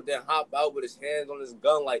hell. Then hop out with his hands on his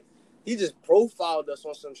gun, like he just profiled us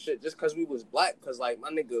on some shit just because we was black. Cause like my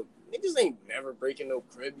niggas ain't never breaking no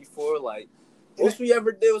crib before. Like most we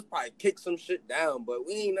ever did was probably kick some shit down, but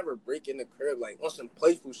we ain't never breaking the crib like on some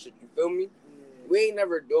playful shit. You feel me? Yeah. We ain't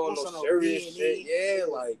never doing no serious shit. Yeah,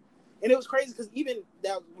 like. And it was crazy because even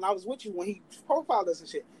that when I was with you when he profiled us and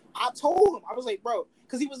shit, I told him I was like, bro,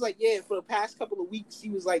 because he was like, yeah, for the past couple of weeks he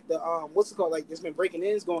was like the what's it called, like there's been breaking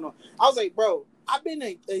ins going on. I was like, bro, I've been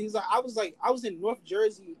in. He's like, I was in North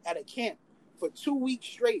Jersey at a camp for 2 weeks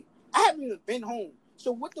straight. I haven't even been home.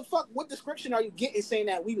 So what the fuck? What description are you getting saying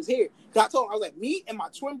that we was here? Because I told him I was like, me and my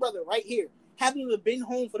twin brother right here haven't even been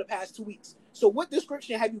home for the past 2 weeks. So what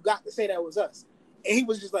description have you got to say that was us? And he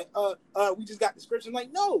was just like, we just got description. I'm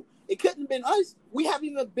like, no, it couldn't have been us. We haven't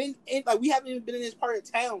even been in this part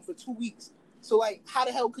of town for 2 weeks. So like, how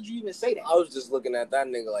the hell could you even say that? I was just looking at that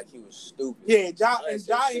nigga like he was stupid. Yeah, John ain't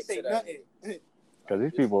say nothing. Cause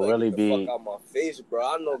these people really be fuck out my face, bro.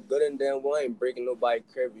 I know good and damn well I ain't breaking nobody's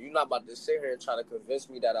crib. You're not about to sit here and try to convince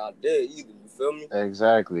me that I did either. You feel me?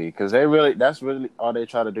 Exactly, cause that's really all they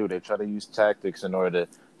try to do. They try to use tactics in order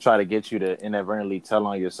to try to get you to inadvertently tell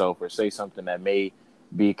on yourself or say something that may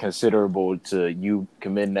be considerable to you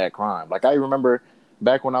committing that crime. Like I remember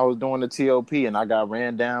back when I was doing the TOP and I got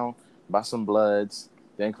ran down by some Bloods.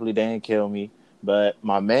 Thankfully they didn't kill me, but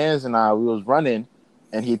my mans and I, we was running,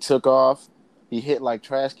 and he took off. He hit like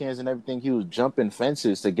trash cans and everything. He was jumping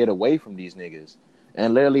fences to get away from these niggas.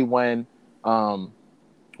 And literally when I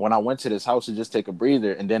went to this house to just take a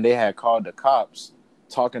breather, and then they had called the cops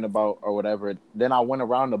talking about or whatever, then I went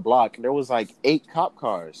around the block. There was like 8 cop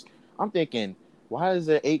cars. I'm thinking, why is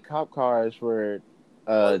there 8 cop cars for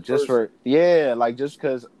just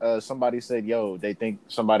because somebody said, yo, they think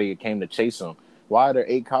somebody came to chase them. Why are there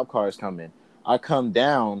 8 cop cars coming? I come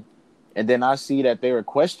down, and then I see that they were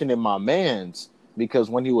questioning my mans because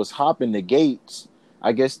when he was hopping the gates,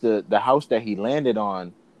 I guess the house that he landed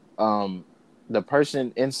on, the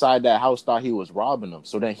person inside that house thought he was robbing them.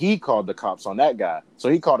 So then he called the cops on that guy. So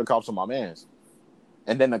he called the cops on my mans.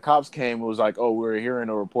 And then the cops came and was like, oh, we're hearing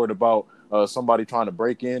a report about somebody trying to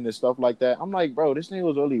break in and stuff like that. I'm like, bro, this nigga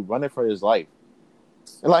was really running for his life.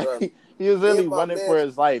 Like, he was really running for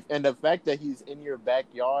his life. And the fact that he's in your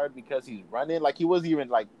backyard because he's running, like, he wasn't even,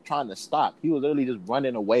 like, trying to stop. He was literally just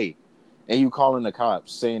running away. And you calling the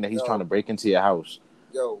cops saying that he's trying to break into your house.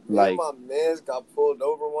 Yo, me and Like, my mans got pulled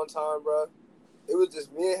over one time, bro. It was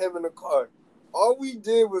just me and him in the car. All we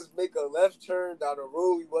did was make a left turn down a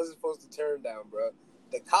road we wasn't supposed to turn down, bro.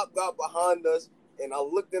 The cop got behind us, and I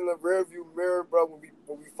looked in the rearview mirror, bro.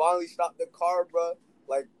 When we finally stopped the car, bro,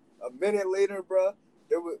 like a minute later, bro,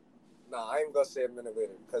 there was. Nah, I ain't gonna say a minute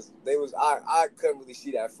later because I couldn't really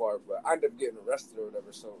see that far, but I ended up getting arrested or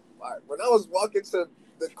whatever. So when I was walking to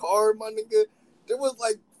the car, my nigga, there was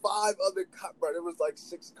like 5 other cop, bro. There was like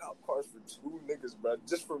 6 cop cars for 2 niggas, bro,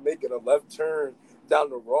 just for making a left turn down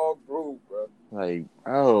the wrong road, bro. like,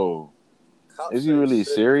 oh, Cops is you ain't really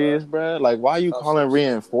shit, serious, bro? Like, why are you Cops calling ain't shit,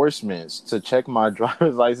 reinforcements to check my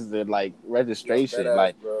driver's license and like bro. Yo, registration? dead ass,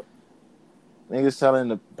 Like, bro. niggas telling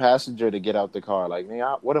the passenger to get out the car. Like,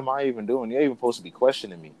 nigga, what am I even doing? You ain't even supposed to be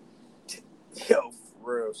questioning me. Yo,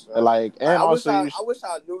 for real, son. Like, and also, I wish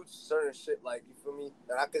I knew certain shit, like, you feel me?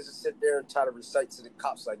 That I could just sit there and try to recite to the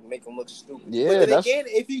cops, like, make them look stupid. yeah, But then that's again,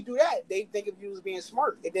 if you do that, they think of you as being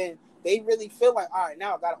smart, and then they really feel like, all right,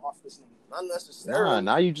 now I gotta off this nigga. Not necessarily.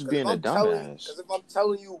 now you just being a dumbass. Because if I'm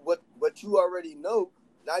telling you what you already know,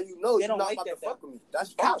 now you know They you're don't not like about that, to fuck though. with me.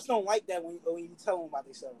 That's fine. Cops don't like that when you tell them about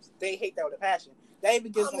themselves. They hate that with a passion. That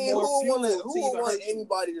even gives them more fuel to who even would want hurt you.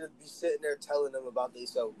 anybody to be sitting there telling them about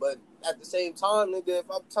themselves? But at the same time, nigga, if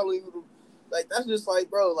I'm telling you to, like, that's just like,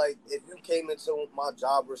 bro, like, if you came into my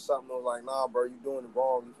job or something, I was like, nah, bro, you doing it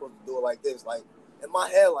wrong. You supposed to do it like this. Like, in my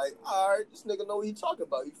head, like, all right, this nigga know what he talking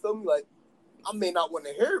about. You feel me? Like, I may not want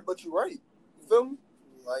to hear it, but you're right. You feel me?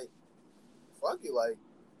 Like, fuck it, like,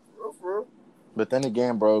 for real. But then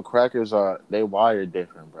again, bro, crackers they wired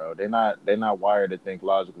different, bro. They're not wired to think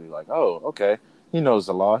logically. Like, oh, okay, he knows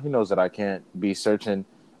the law. He knows that I can't be searching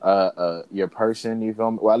your person. You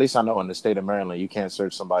feel me? Well, at least I know in the state of Maryland, you can't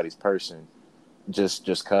search somebody's person just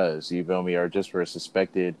cause, you feel me, or just for a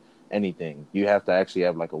suspected anything. You have to actually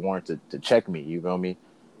have like a warrant to check me. You feel me?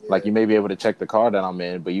 Yeah. Like, you may be able to check the car that I'm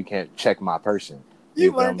in, but you can't check my person.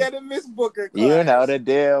 You feel learned me? that in Miss Booker class. You know the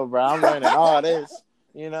deal, bro. I'm learning all this.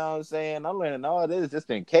 You know what I'm saying? I'm learning all this just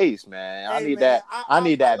in case, man. Hey, I need man, that. I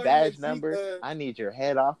need that learned badge that number. I need your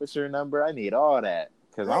head officer number. I need all that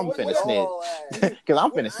because Bro, I'm what- finna what snitch. Because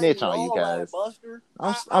I'm finna snitch on you guys. Buster.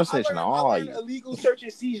 I'm I snitching learned, on I all learned you. illegal search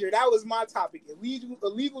and seizure. That was my topic.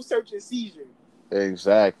 Illegal search and seizure.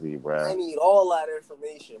 Exactly, I bro. need all that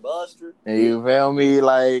information, Buster. And you feel me?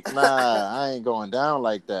 Like, nah, I ain't going down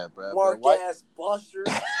like that, bro. Mark ass Buster.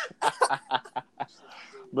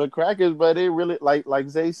 But crackers, but they really like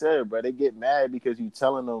Zay said, bro. They get mad because you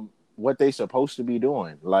telling them what they supposed to be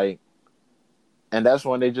doing, like, and that's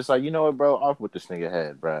when they just like, you know what, bro, off with this nigga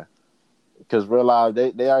head, bro. Because real life,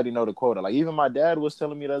 they already know the quota. Like, even my dad was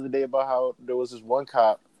telling me the other day about how there was this one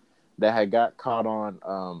cop that had got caught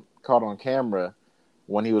on camera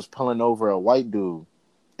when he was pulling over a white dude,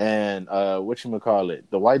 and whatchamacallit,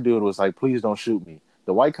 the white dude was like, "Please don't shoot me."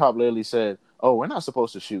 The white cop literally said, "Oh, we're not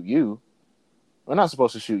supposed to shoot you. We're not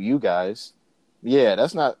supposed to shoot you guys. Yeah,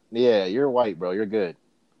 that's not. Yeah, you're white, bro. You're good."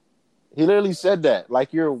 He literally said that.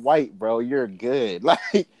 Like, you're white, bro. You're good.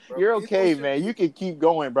 Like, Bro, you're okay, should man. be- You can keep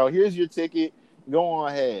going, bro. Here's your ticket. Go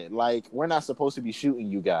on ahead. Like, we're not supposed to be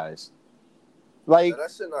shooting you guys. Like, Yo,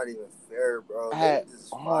 that shit not even fair, bro. at They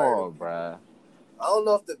just all, fired him. bro. I don't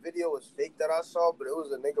know if the video was fake that I saw, but it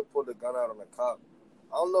was a nigga pulled a gun out on a cop.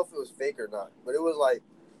 I don't know if it was fake or not, but it was like,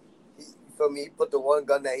 you feel me? He put the one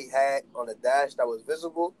gun that he had on the dash that was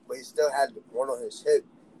visible, but he still had the one on his hip.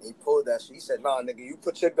 And he pulled that shit. He said, "Nah, nigga, you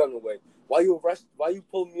put your gun away. Why you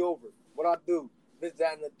pulled me over? What I do? This,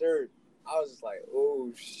 that, and the third." I was just like,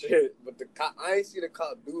 oh shit. But the cop, I ain't see the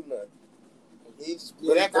cop do nothing. He just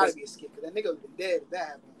That gotta be a skit, because that nigga would have been dead if that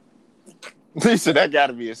happened. He said that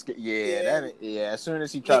gotta be a skit. Yeah. As soon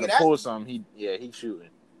as he tried to pull something, he shooting.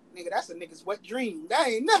 Nigga, that's a nigga's wet dream. That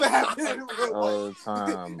ain't never happened. All the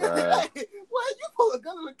time, bro. Why you pull a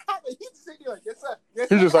gun on a cop and he's sitting there like, yes, sir. Yes,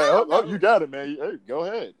 He's sir. just like, oh, you got it, man. Hey, go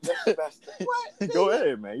ahead. What? Go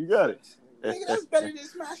ahead, man. You got it. Nigga, that's better than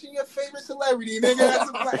smashing your favorite celebrity, nigga. That's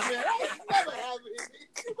a black man. That ain't never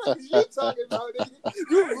happened. What is you talking about, nigga?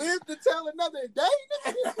 You live to tell another day,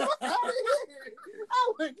 nigga? Fuck out of here.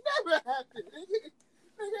 That would never happen, nigga.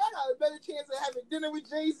 Nigga, I got a better chance of having dinner with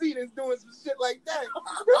Jay-Z than doing some shit like that.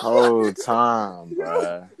 Whole time,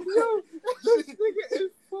 bro. Yo, this nigga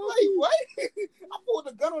is like, what? I pulled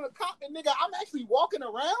a gun on a cop and nigga, I'm actually walking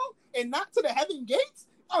around and not to the heaven gates?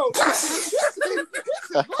 Oh, this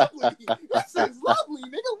is lovely. This is lovely,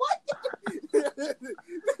 nigga. What?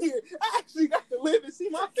 I actually got to live and see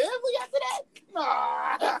my family after that?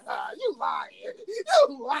 Nah, you lying.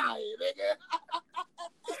 You lying, nigga.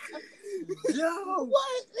 Yo,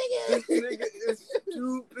 What, this nigga? nigga is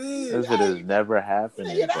stupid. This shit is never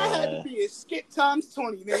happening, Nigga, that had to bro. be a skip times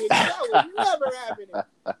 20, nigga. That was never happening.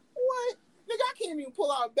 What? Nigga, I can't even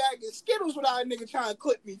pull out a bag of Skittles without a nigga trying to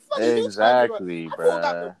clip me. Fuck is you talking about? Exactly, I pulled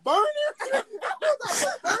out the bro. burner. I pulled out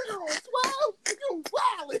the burner on 12. You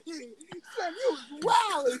wildin'. Son, you was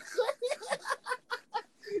wildin'.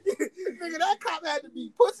 Nigga, that cop had to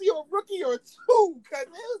be pussy or rookie or two, cause it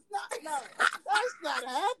was that's not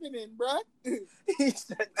happening, bruh. He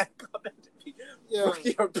said that cop had to be Yo,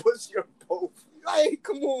 rookie or pussy or both. like,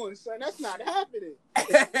 come on, son, that's not happening.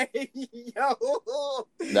 Yo,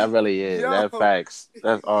 That really is. Yo. That facts.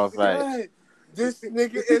 That's all facts. God, this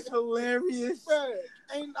nigga is hilarious. Bruh,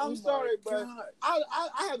 and I'm Oh sorry, my but God.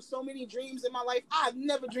 I have so many dreams in my life. I've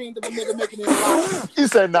never dreamed of a nigga making it in life. He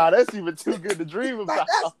said, "Nah, that's even too good to dream Like,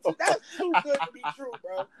 about." that's too good to be true,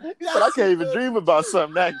 bro. But I can't even dream about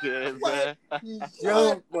something that good, What? man.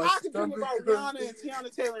 Yo, my I can dream stomach about hurts. Rihanna and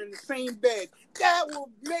Tiana Taylor in the same bed. That will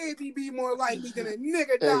maybe be more likely than a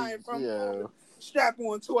nigga dying from Yo. strap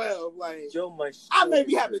on 12. Like, Yo, my I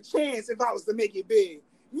maybe stomach have a chance if I was to make it big.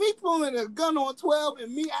 Me pulling a gun on 12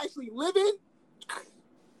 and me actually living,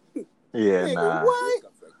 Yeah, nigga, nah. what?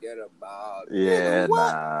 Forget about it. Yeah, Nigga,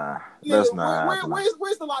 what? nah. Nigga, That's not happening.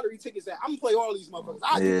 where's the lottery tickets at? I'm gonna play all these motherfuckers.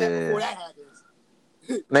 I'll get that before that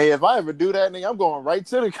happens. Now, if I ever do that, nigga, I'm going right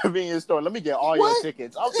to the convenience store. Let me get all your What?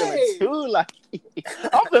 tickets. I'm feeling Hey. too lucky.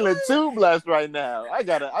 I'm feeling too blessed right now. I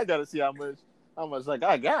gotta see how much like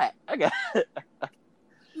I got.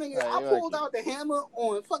 Nigga, Right, I pulled out the hammer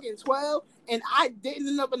on fucking 12 and I didn't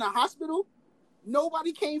end up in the hospital.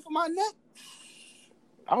 Nobody came for my neck.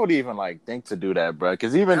 I would even like think to do that, bro.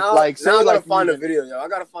 Because even Now, like now say I gotta like find a even, video, yo. I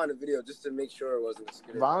gotta find a video just to make sure it wasn't a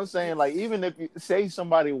skit. but I'm saying like even if you say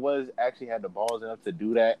somebody was actually had the balls enough to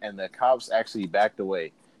do that and the cops actually backed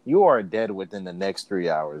away, you are dead within the next 3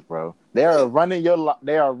 hours, bro. They are running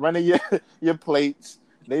your plates.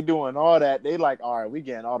 They doing all that. They like, all right, we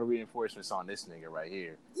getting all the reinforcements on this nigga right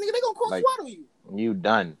here. Nigga, they gonna cross Like- throttle you. You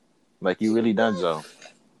done. Like you really done so.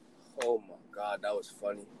 Oh my God, that was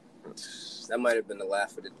funny. That might have been the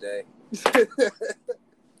laugh of the day.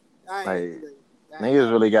 I ain't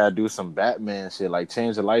Niggas really gotta do some Batman shit, like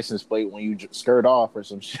change the license plate when you skirt off or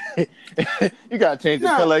some shit. You gotta change the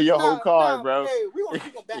color of your whole car, bro. Hey, we gonna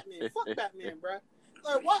keep on Batman. Fuck Batman, bro.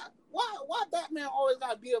 Like, why Batman always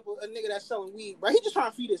gotta beat up a nigga that's selling weed, bro? He just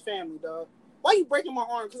trying to feed his family, dog. Why you breaking my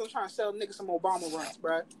arm because I'm trying to sell niggas some Obama runs,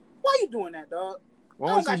 bro? Why you doing that, dog?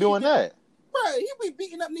 When was he doing that? Bro, he be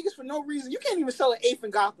beating up niggas for no reason. You can't even sell an eighth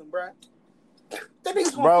in Gotham, bro. That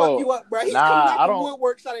nigga's gonna Bro, fuck you up, bro. He's nah, coming I out the don't-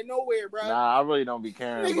 woodworks out of nowhere, bro. Nah, I really don't be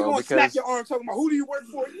caring, Nigga bro. gonna smack Because your arm talking about who do you work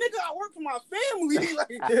for? Nigga, I work for my family. Like,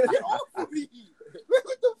 get off of me. What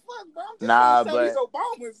the fuck, bro? I'm just Nah, trying to sell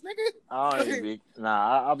these Obamas, nigga. I don't even be,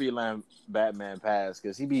 I'll be letting Batman pass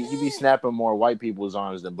because he be snapping more white people's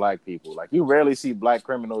arms than black people. Like you rarely see black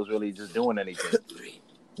criminals really just doing anything.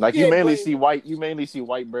 Like Yeah, you mainly but- see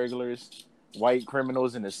white burglars, white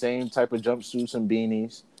criminals in the same type of jumpsuits and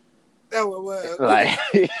beanies. That was Like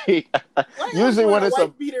usually when it's a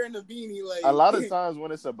white beater in the beanie, like a lot of times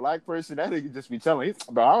when it's a black person, that nigga just be telling,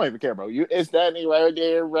 bro, I don't even care, bro. It's that nigga right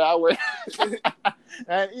there, bro.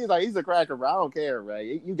 And he's a cracker, bro. I don't care, bro.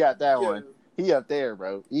 You got that one. He up there,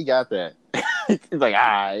 bro. He got that. He's like, all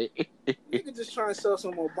right. Nigga just trying to sell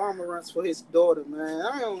some Obama runs for his daughter, man.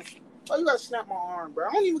 Why you gotta snap my arm, bro?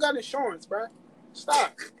 I don't even got insurance, bro.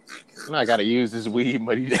 Stop. I gotta use this weed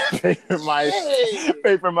money to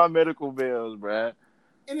pay for my medical bills, bro.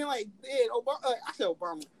 And then like, Obama, I said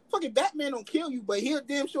Obama. Fucking Batman don't kill you, but he'll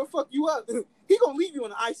damn sure fuck you up. He gonna leave you in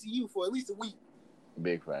the ICU for at least a week.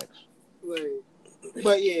 Big facts. Like,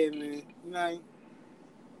 but yeah, man. You know,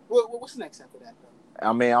 what's next after that, though?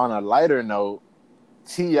 I mean, on a lighter note,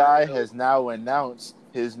 T.I. has now announced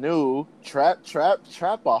his new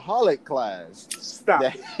Trapaholic class. Stop.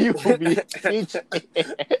 That he will be teaching.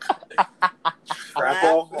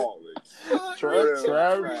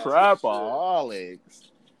 Trapaholics.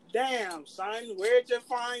 Damn, son, where'd you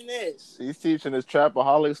find this? He's teaching his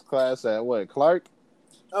Trapaholics class at what, Clark?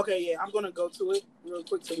 Okay, yeah, I'm gonna go to it real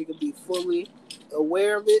quick so we can be fully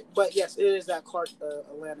aware of it. But yes, it is at Clark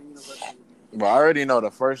Atlanta University. Well, I already know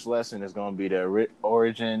the first lesson is going to be the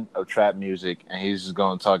origin of trap music, and he's just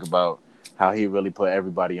going to talk about how he really put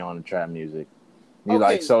everybody on the trap music. He's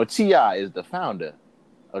like, so T.I. is the founder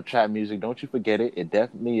of trap music. Don't you forget it. It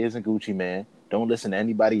definitely isn't Gucci Mane. Don't listen to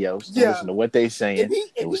anybody else. Don't listen to what they saying.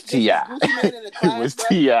 It was T.I. It was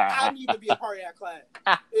T.I. I need to be a part of that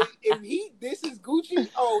class. If this is Gucci,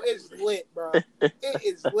 oh, it's lit, bro. It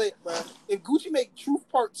is lit, bro. If Gucci make Truth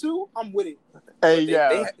Part 2, I'm with it. Hey,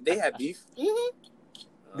 yeah. They had beef?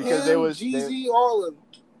 Mm-hmm. because him, Jeezy, all of them.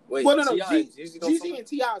 Wait, Well, no, T.I. and Jeezy don't Jeezy and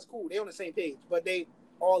T.I. is cool. They on the same page, but they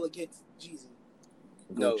all against Jeezy.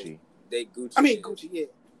 Gucci. No, they Gucci. I mean Gucci, yeah.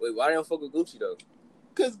 Wait, why they don't fuck with Gucci though?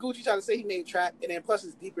 Because Gucci tried to say he made trap, and then plus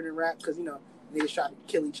it's deeper than rap because niggas try to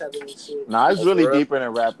kill each other and shit. Nah, it's Oh, really for real? deeper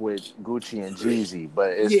than rap with Gucci and Jeezy,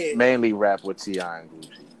 but it's mainly rap with T.I. and Gucci.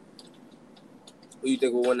 Who you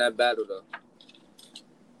think will win that battle though?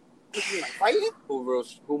 What you mean, like fighting?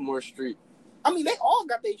 Who more street? I mean, they all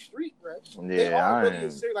got their street reps. Yeah, they all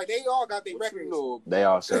really serious. Like they all got their records. They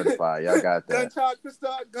all certified. Y'all got that. Gunshot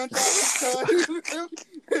pistol.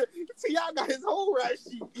 T.I. got his whole rap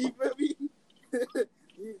sheet. You feel me?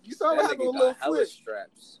 You saw what happened with Lil Flip.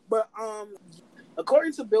 Straps. But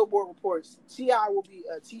according to Billboard reports, T.I. will be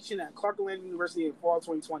teaching at Clark Atlanta University in fall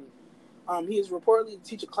 2020. He is reportedly to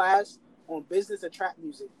teach a class on business and trap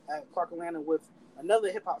music at Clark Atlanta with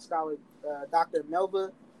another hip hop scholar, Dr.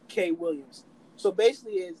 Melva K. Williams. So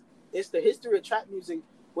basically, it's the history of trap music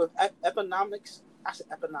with economics. I said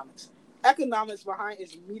economics. Economics behind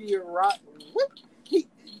its meteoric. What? He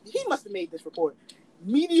must have made this report.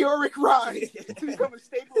 Meteoric rise to become a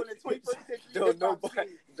staple in the 21st century.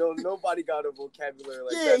 Don't nobody got a vocabulary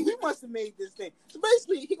like that. Yeah, he must have made this thing. So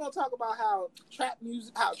basically, he's gonna talk about how trapping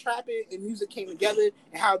and music came together,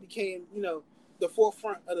 and how it became, the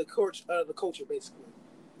forefront of the culture. Basically,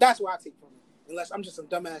 that's what I take from it. Unless I'm just some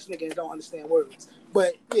dumbass nigga and don't understand words.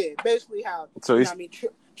 But yeah, basically how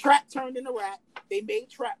trap turned into rap. They made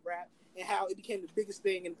trap rap, and how it became the biggest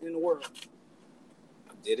thing in the world.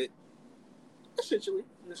 Did it? Essentially,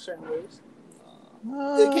 in certain ways.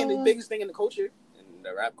 It became the biggest thing in the culture. In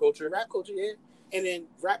the rap culture? Rap culture, yeah. And then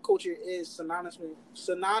rap culture is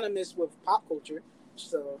synonymous with pop culture.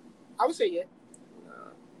 So I would say yeah.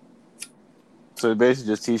 So it's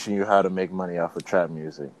basically just teaching you how to make money off of trap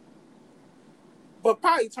music. But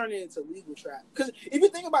probably turn it into legal trap. Because if you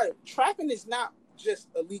think about it, trapping is not just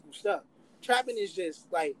illegal stuff. Trapping is just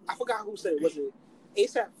like, I forgot who said it. Was it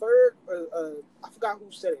ASAP Ferg? Or I forgot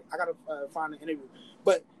who said it. I gotta find an interview.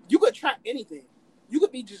 But you could trap anything. You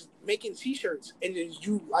could be just making t-shirts, and then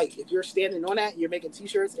if you're standing on that, you're making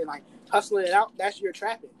t-shirts and like hustling it out. That's your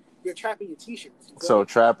trapping. You're trapping your t-shirts. So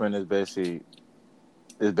trapping is basically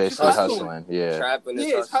hustling. Yeah. Trapping is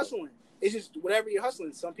it's hustling. It's just whatever you're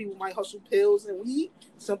hustling. Some people might hustle pills and weed.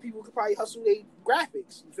 Some people could probably hustle their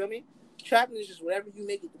graphics. You feel me? Trapping is just whatever you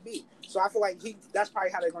make it to be. So I feel like that's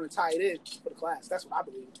probably how they're going to tie it in for the class. That's what I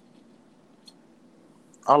believe.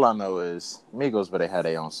 All I know is Migos, but they had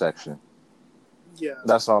their own section. Yeah.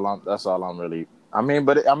 That's all I'm really.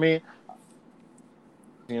 It's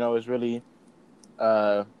really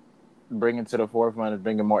bringing to the forefront is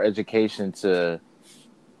bringing more education to,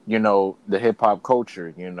 the hip hop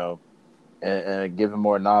culture, and giving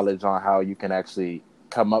more knowledge on how you can actually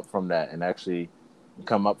come up from that and actually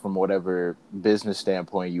come up from whatever business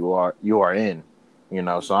standpoint you are in,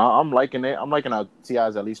 So I'm liking it. I'm liking how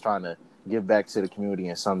T.I.'s at least trying to give back to the community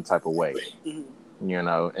in some type of way,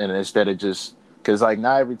 and instead of just because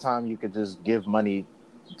not every time you could just give money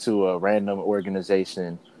to a random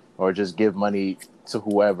organization or just give money to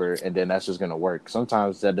whoever and then that's just gonna work.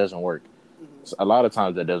 Sometimes that doesn't work. A lot of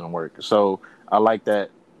times that doesn't work. So I like that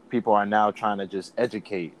people are now trying to just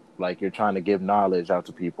educate. Like you're trying to give knowledge out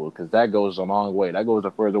to people because that goes a long way. That goes a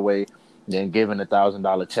further way than giving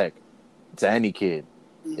 $1,000 check to any kid,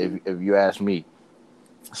 if you ask me.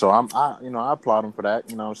 So I applaud him for that.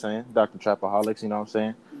 You know what I'm saying? Dr. Trapaholics. You know what I'm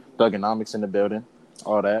saying? Thugonomics in the building,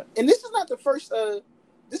 all that. And this is not the first.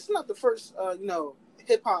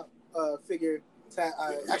 Hip hop figure to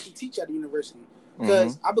actually teach at the university.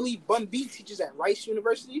 Because I believe Bun B teaches at Rice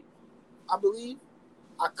University. I believe.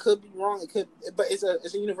 I could be wrong. But it's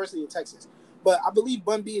a university in Texas. But I believe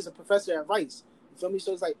Bun B is a professor at Rice. You feel me?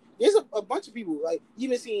 So it's like there's a bunch of people. Like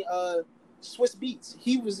even seeing Swiss Beats.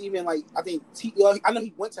 He was even like I know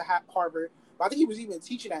he went to Harvard, but I think he was even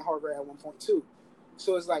teaching at Harvard at one point too.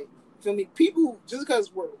 So it's like, feel me? People just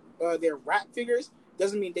because they're rap figures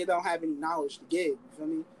doesn't mean they don't have any knowledge to give. You feel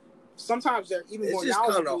me? Sometimes they're even more knowledgeable. It's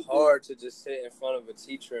just kind of hard to just sit in front of a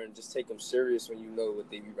teacher and just take them serious when you know what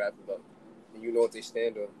they be rapping about and you know what they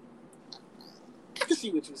stand on. I can see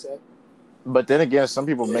what you said. But then again, some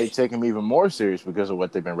people may take them even more serious because of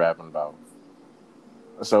what they've been rapping about.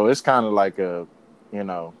 So it's kind of like a,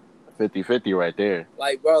 50-50 right there.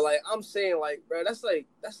 Like, bro, I'm saying, bro, that's like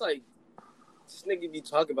this nigga be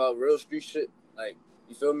talking about real street shit. Like,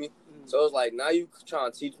 you feel me? Mm-hmm. So it's like, now you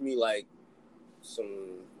trying to teach me, like,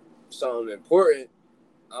 something important.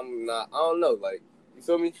 I don't know, like, you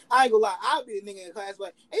feel me? I ain't gonna lie. I'll be a nigga in class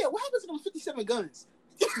like, hey, what happens to them 57 guns?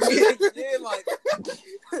 Yeah, like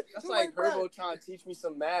that's like bro. Herbo trying to teach me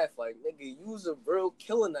some math. Like, nigga, you's a real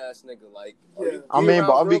killing ass nigga. Like, or Yeah. you I be mean, around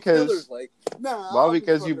but real because killers. Like, well,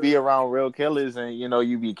 because you be around real killers and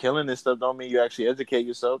you be killing and stuff, don't mean you actually educate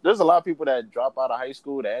yourself. There's a lot of people that drop out of high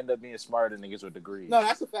school that end up being smarter than niggas with degrees. No,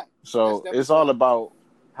 that's a fact. So it's all about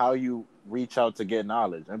how you reach out to get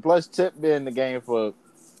knowledge. And plus, Tip been in the game for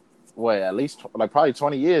what, at least like probably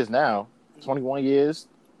 20 years now, 21 years.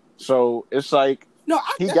 So it's like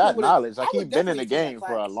he got knowledge. Like he been in the game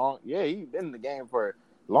for a long. Yeah, he been in the game for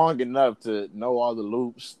long enough to know all the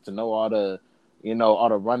loops, to know all the all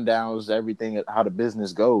the rundowns, everything, how the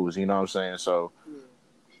business goes. You know what I'm saying? So,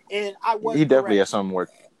 and I was he definitely has some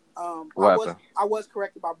work. I was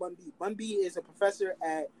corrected by Bun B. Bun B is a professor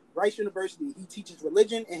at Rice University. He teaches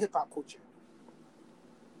religion and hip hop culture.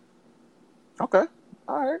 Okay,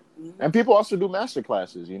 all right. Mm-hmm. And people also do master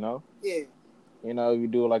classes. Yeah. You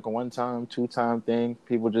do like a 1-time, 2-time thing.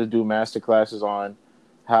 People just do master classes on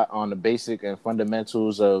the basic and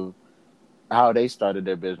fundamentals of how they started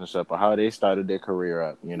their business up or how they started their career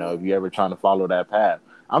up. If you ever trying to follow that path.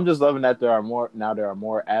 I'm just loving that there are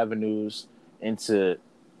more avenues into,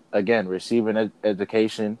 again, receiving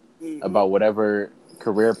education about whatever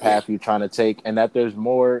career path you're trying to take, and that there's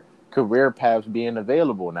more career paths being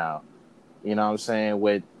available now. You know what I'm saying?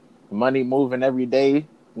 With money moving every day,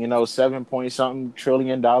 7-point-something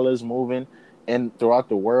trillion dollars moving and throughout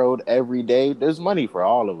the world every day, there's money for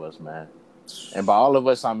all of us, man. And by all of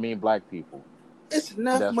us, I mean black people. It's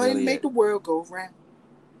enough money to make the world go round.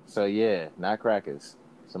 So yeah, not crackers.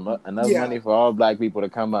 Enough money for all black people to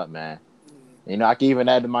come up, man. I can even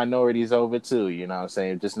add the minorities over too. You know what I'm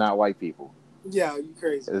saying? Just not white people. Yeah, you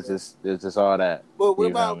crazy. It's just all that. But what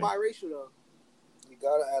about biracial though? You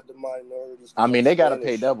gotta add the minorities. I mean, they gotta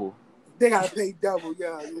pay double. They gotta pay double,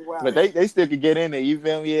 yeah. Wow. But they still can get in there. You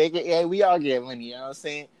feel me? We all get money. You know what I'm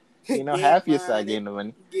saying? Half your side getting the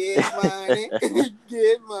money. Get money.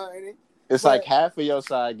 Get money. It's like half of your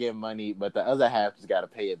side get money, but the other half just got to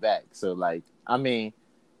pay it back. So, like, I mean,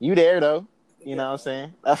 you there, though. You know what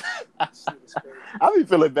I'm saying? I be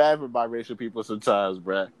feeling bad for biracial people sometimes,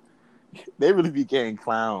 bruh. They really be getting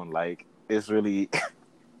clowned. Like, it's really...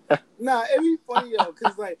 Nah, it be funny, yo,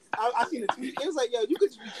 because, like, I seen a tweet. It was like, yo, you could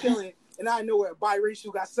just be chilling, and I know where a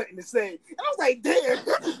biracial got something to say. And I was like, damn,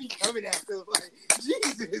 that just be coming at them. Like,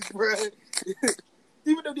 Jesus, bruh.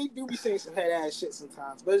 Even though they do be saying some head-ass shit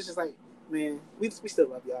sometimes. But it's just like, man, we still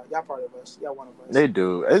love y'all. Y'all part of us. Y'all one of us. They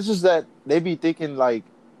do. It's just that they be thinking like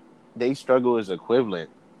they struggle is equivalent,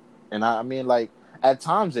 and I mean, like at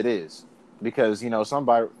times it is because a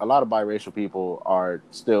lot of biracial people are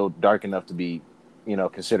still dark enough to be,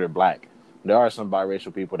 considered black. There are some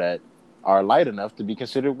biracial people that are light enough to be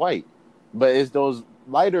considered white, but it's those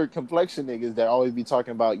lighter complexion niggas that always be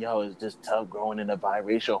talking about, yo, it's just tough growing in a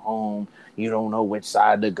biracial home. You don't know which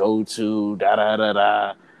side to go to. Da da da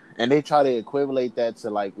da. And they try to equivalate that to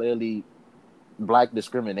like literally black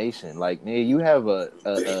discrimination. Like, man, you have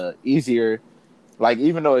a easier, like,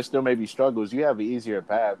 even though it still may be struggles, you have an easier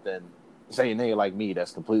path than say a nigga like me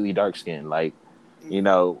that's completely dark skinned, like,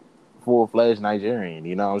 full-fledged Nigerian.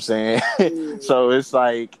 You know what I'm saying? So it's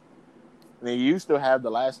like, I mean, you still have the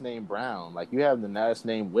last name Brown. Like, you have the last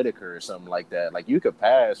name Whitaker or something like that. Like, you could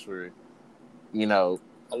pass for, I know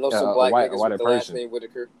some black niggas with the last name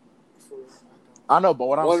Whitaker. I know, but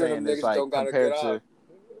what I'm saying is like compared to.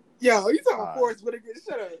 Yo, you talking about Forrest Whitaker?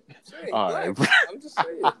 Shut up. All right, I'm just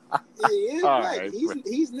saying. He's black. Right,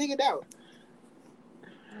 he's niggered out.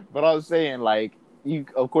 But I was saying, like,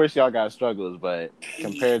 of course, y'all got struggles, but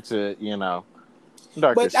compared to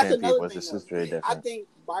darker skinned people, it's just very different. I think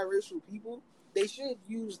biracial people, they should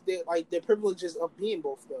use their privileges of being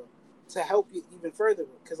both though to help you even further.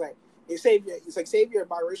 Because like it's like say if you're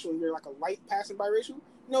biracial and you're like a light passing biracial.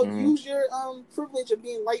 Use your privilege of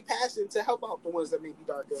being light passing to help out the ones that may be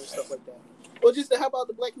darker and stuff like that, or just to help out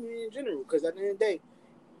the black community in general. Because at the end of the day,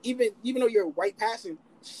 even though you're white passing,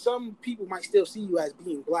 some people might still see you as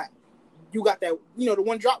being black. You got that, the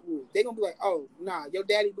one drop rule. They gonna be like, oh nah, your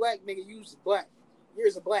daddy black, nigga, you's black. You're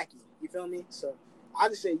a blackie. You feel me? So I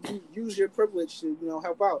just say you use your privilege to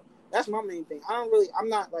help out. That's my main thing. I don't really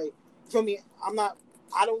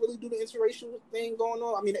do the interracial thing going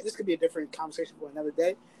on. I mean, this could be a different conversation for another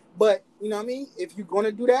day. But you know what I mean? If you're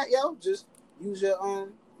gonna do that, yo, just use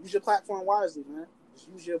your platform wisely, man. Just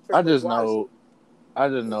use your privilege wisely. I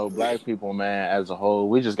just know black people, man, as a whole,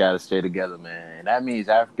 we just gotta stay together, man. And that means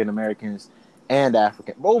African Americans and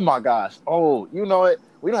African. Oh my gosh. Oh, you know it.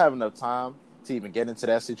 We don't have enough time to even get into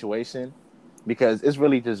that situation because it's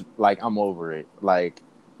really just like I'm over it. Like,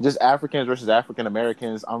 just Africans versus African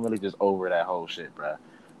Americans, I'm really just over that whole shit, bro.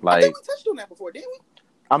 Like, I think we touched on that before, didn't we?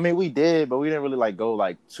 I mean, we did, but we didn't really like go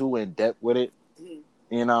like too in depth with it.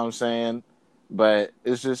 Mm-hmm. You know what I'm saying? But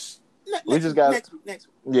it's just Next week.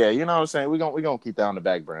 Yeah, you know what I'm saying. We gonna keep that on the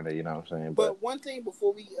back burner. You know what I'm saying? But one thing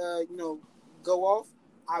before we go off,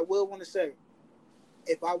 I will want to say,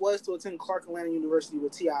 if I was to attend Clark Atlanta University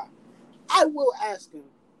with T.I., I will ask him,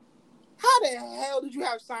 how the hell did you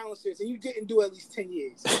have silencers and you didn't do at least 10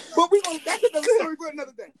 years? But that's another story for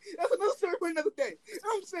another day.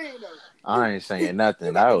 I'm saying though. I ain't saying nothing.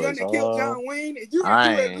 You got That the gun was that all. killed John Wayne and you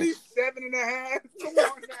can do at least 7.5. Come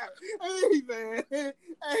on now.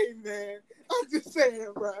 Hey man. I'm just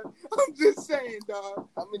saying, bro. I'm just saying, dog.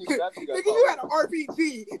 How many shots you got? Nigga, you had an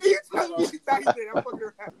RPG. And you telling me you thought he did. I'm fucking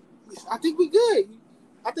around. I think we good.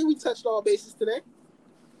 I think we touched all bases today.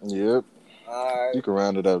 Yep. All right. You can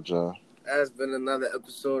round it up, John. That's been another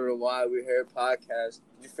episode of Why We Here podcast.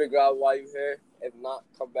 Did you figure out why you here? If not,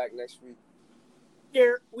 come back next week.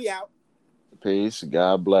 Here, we out. Peace.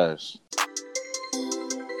 God bless.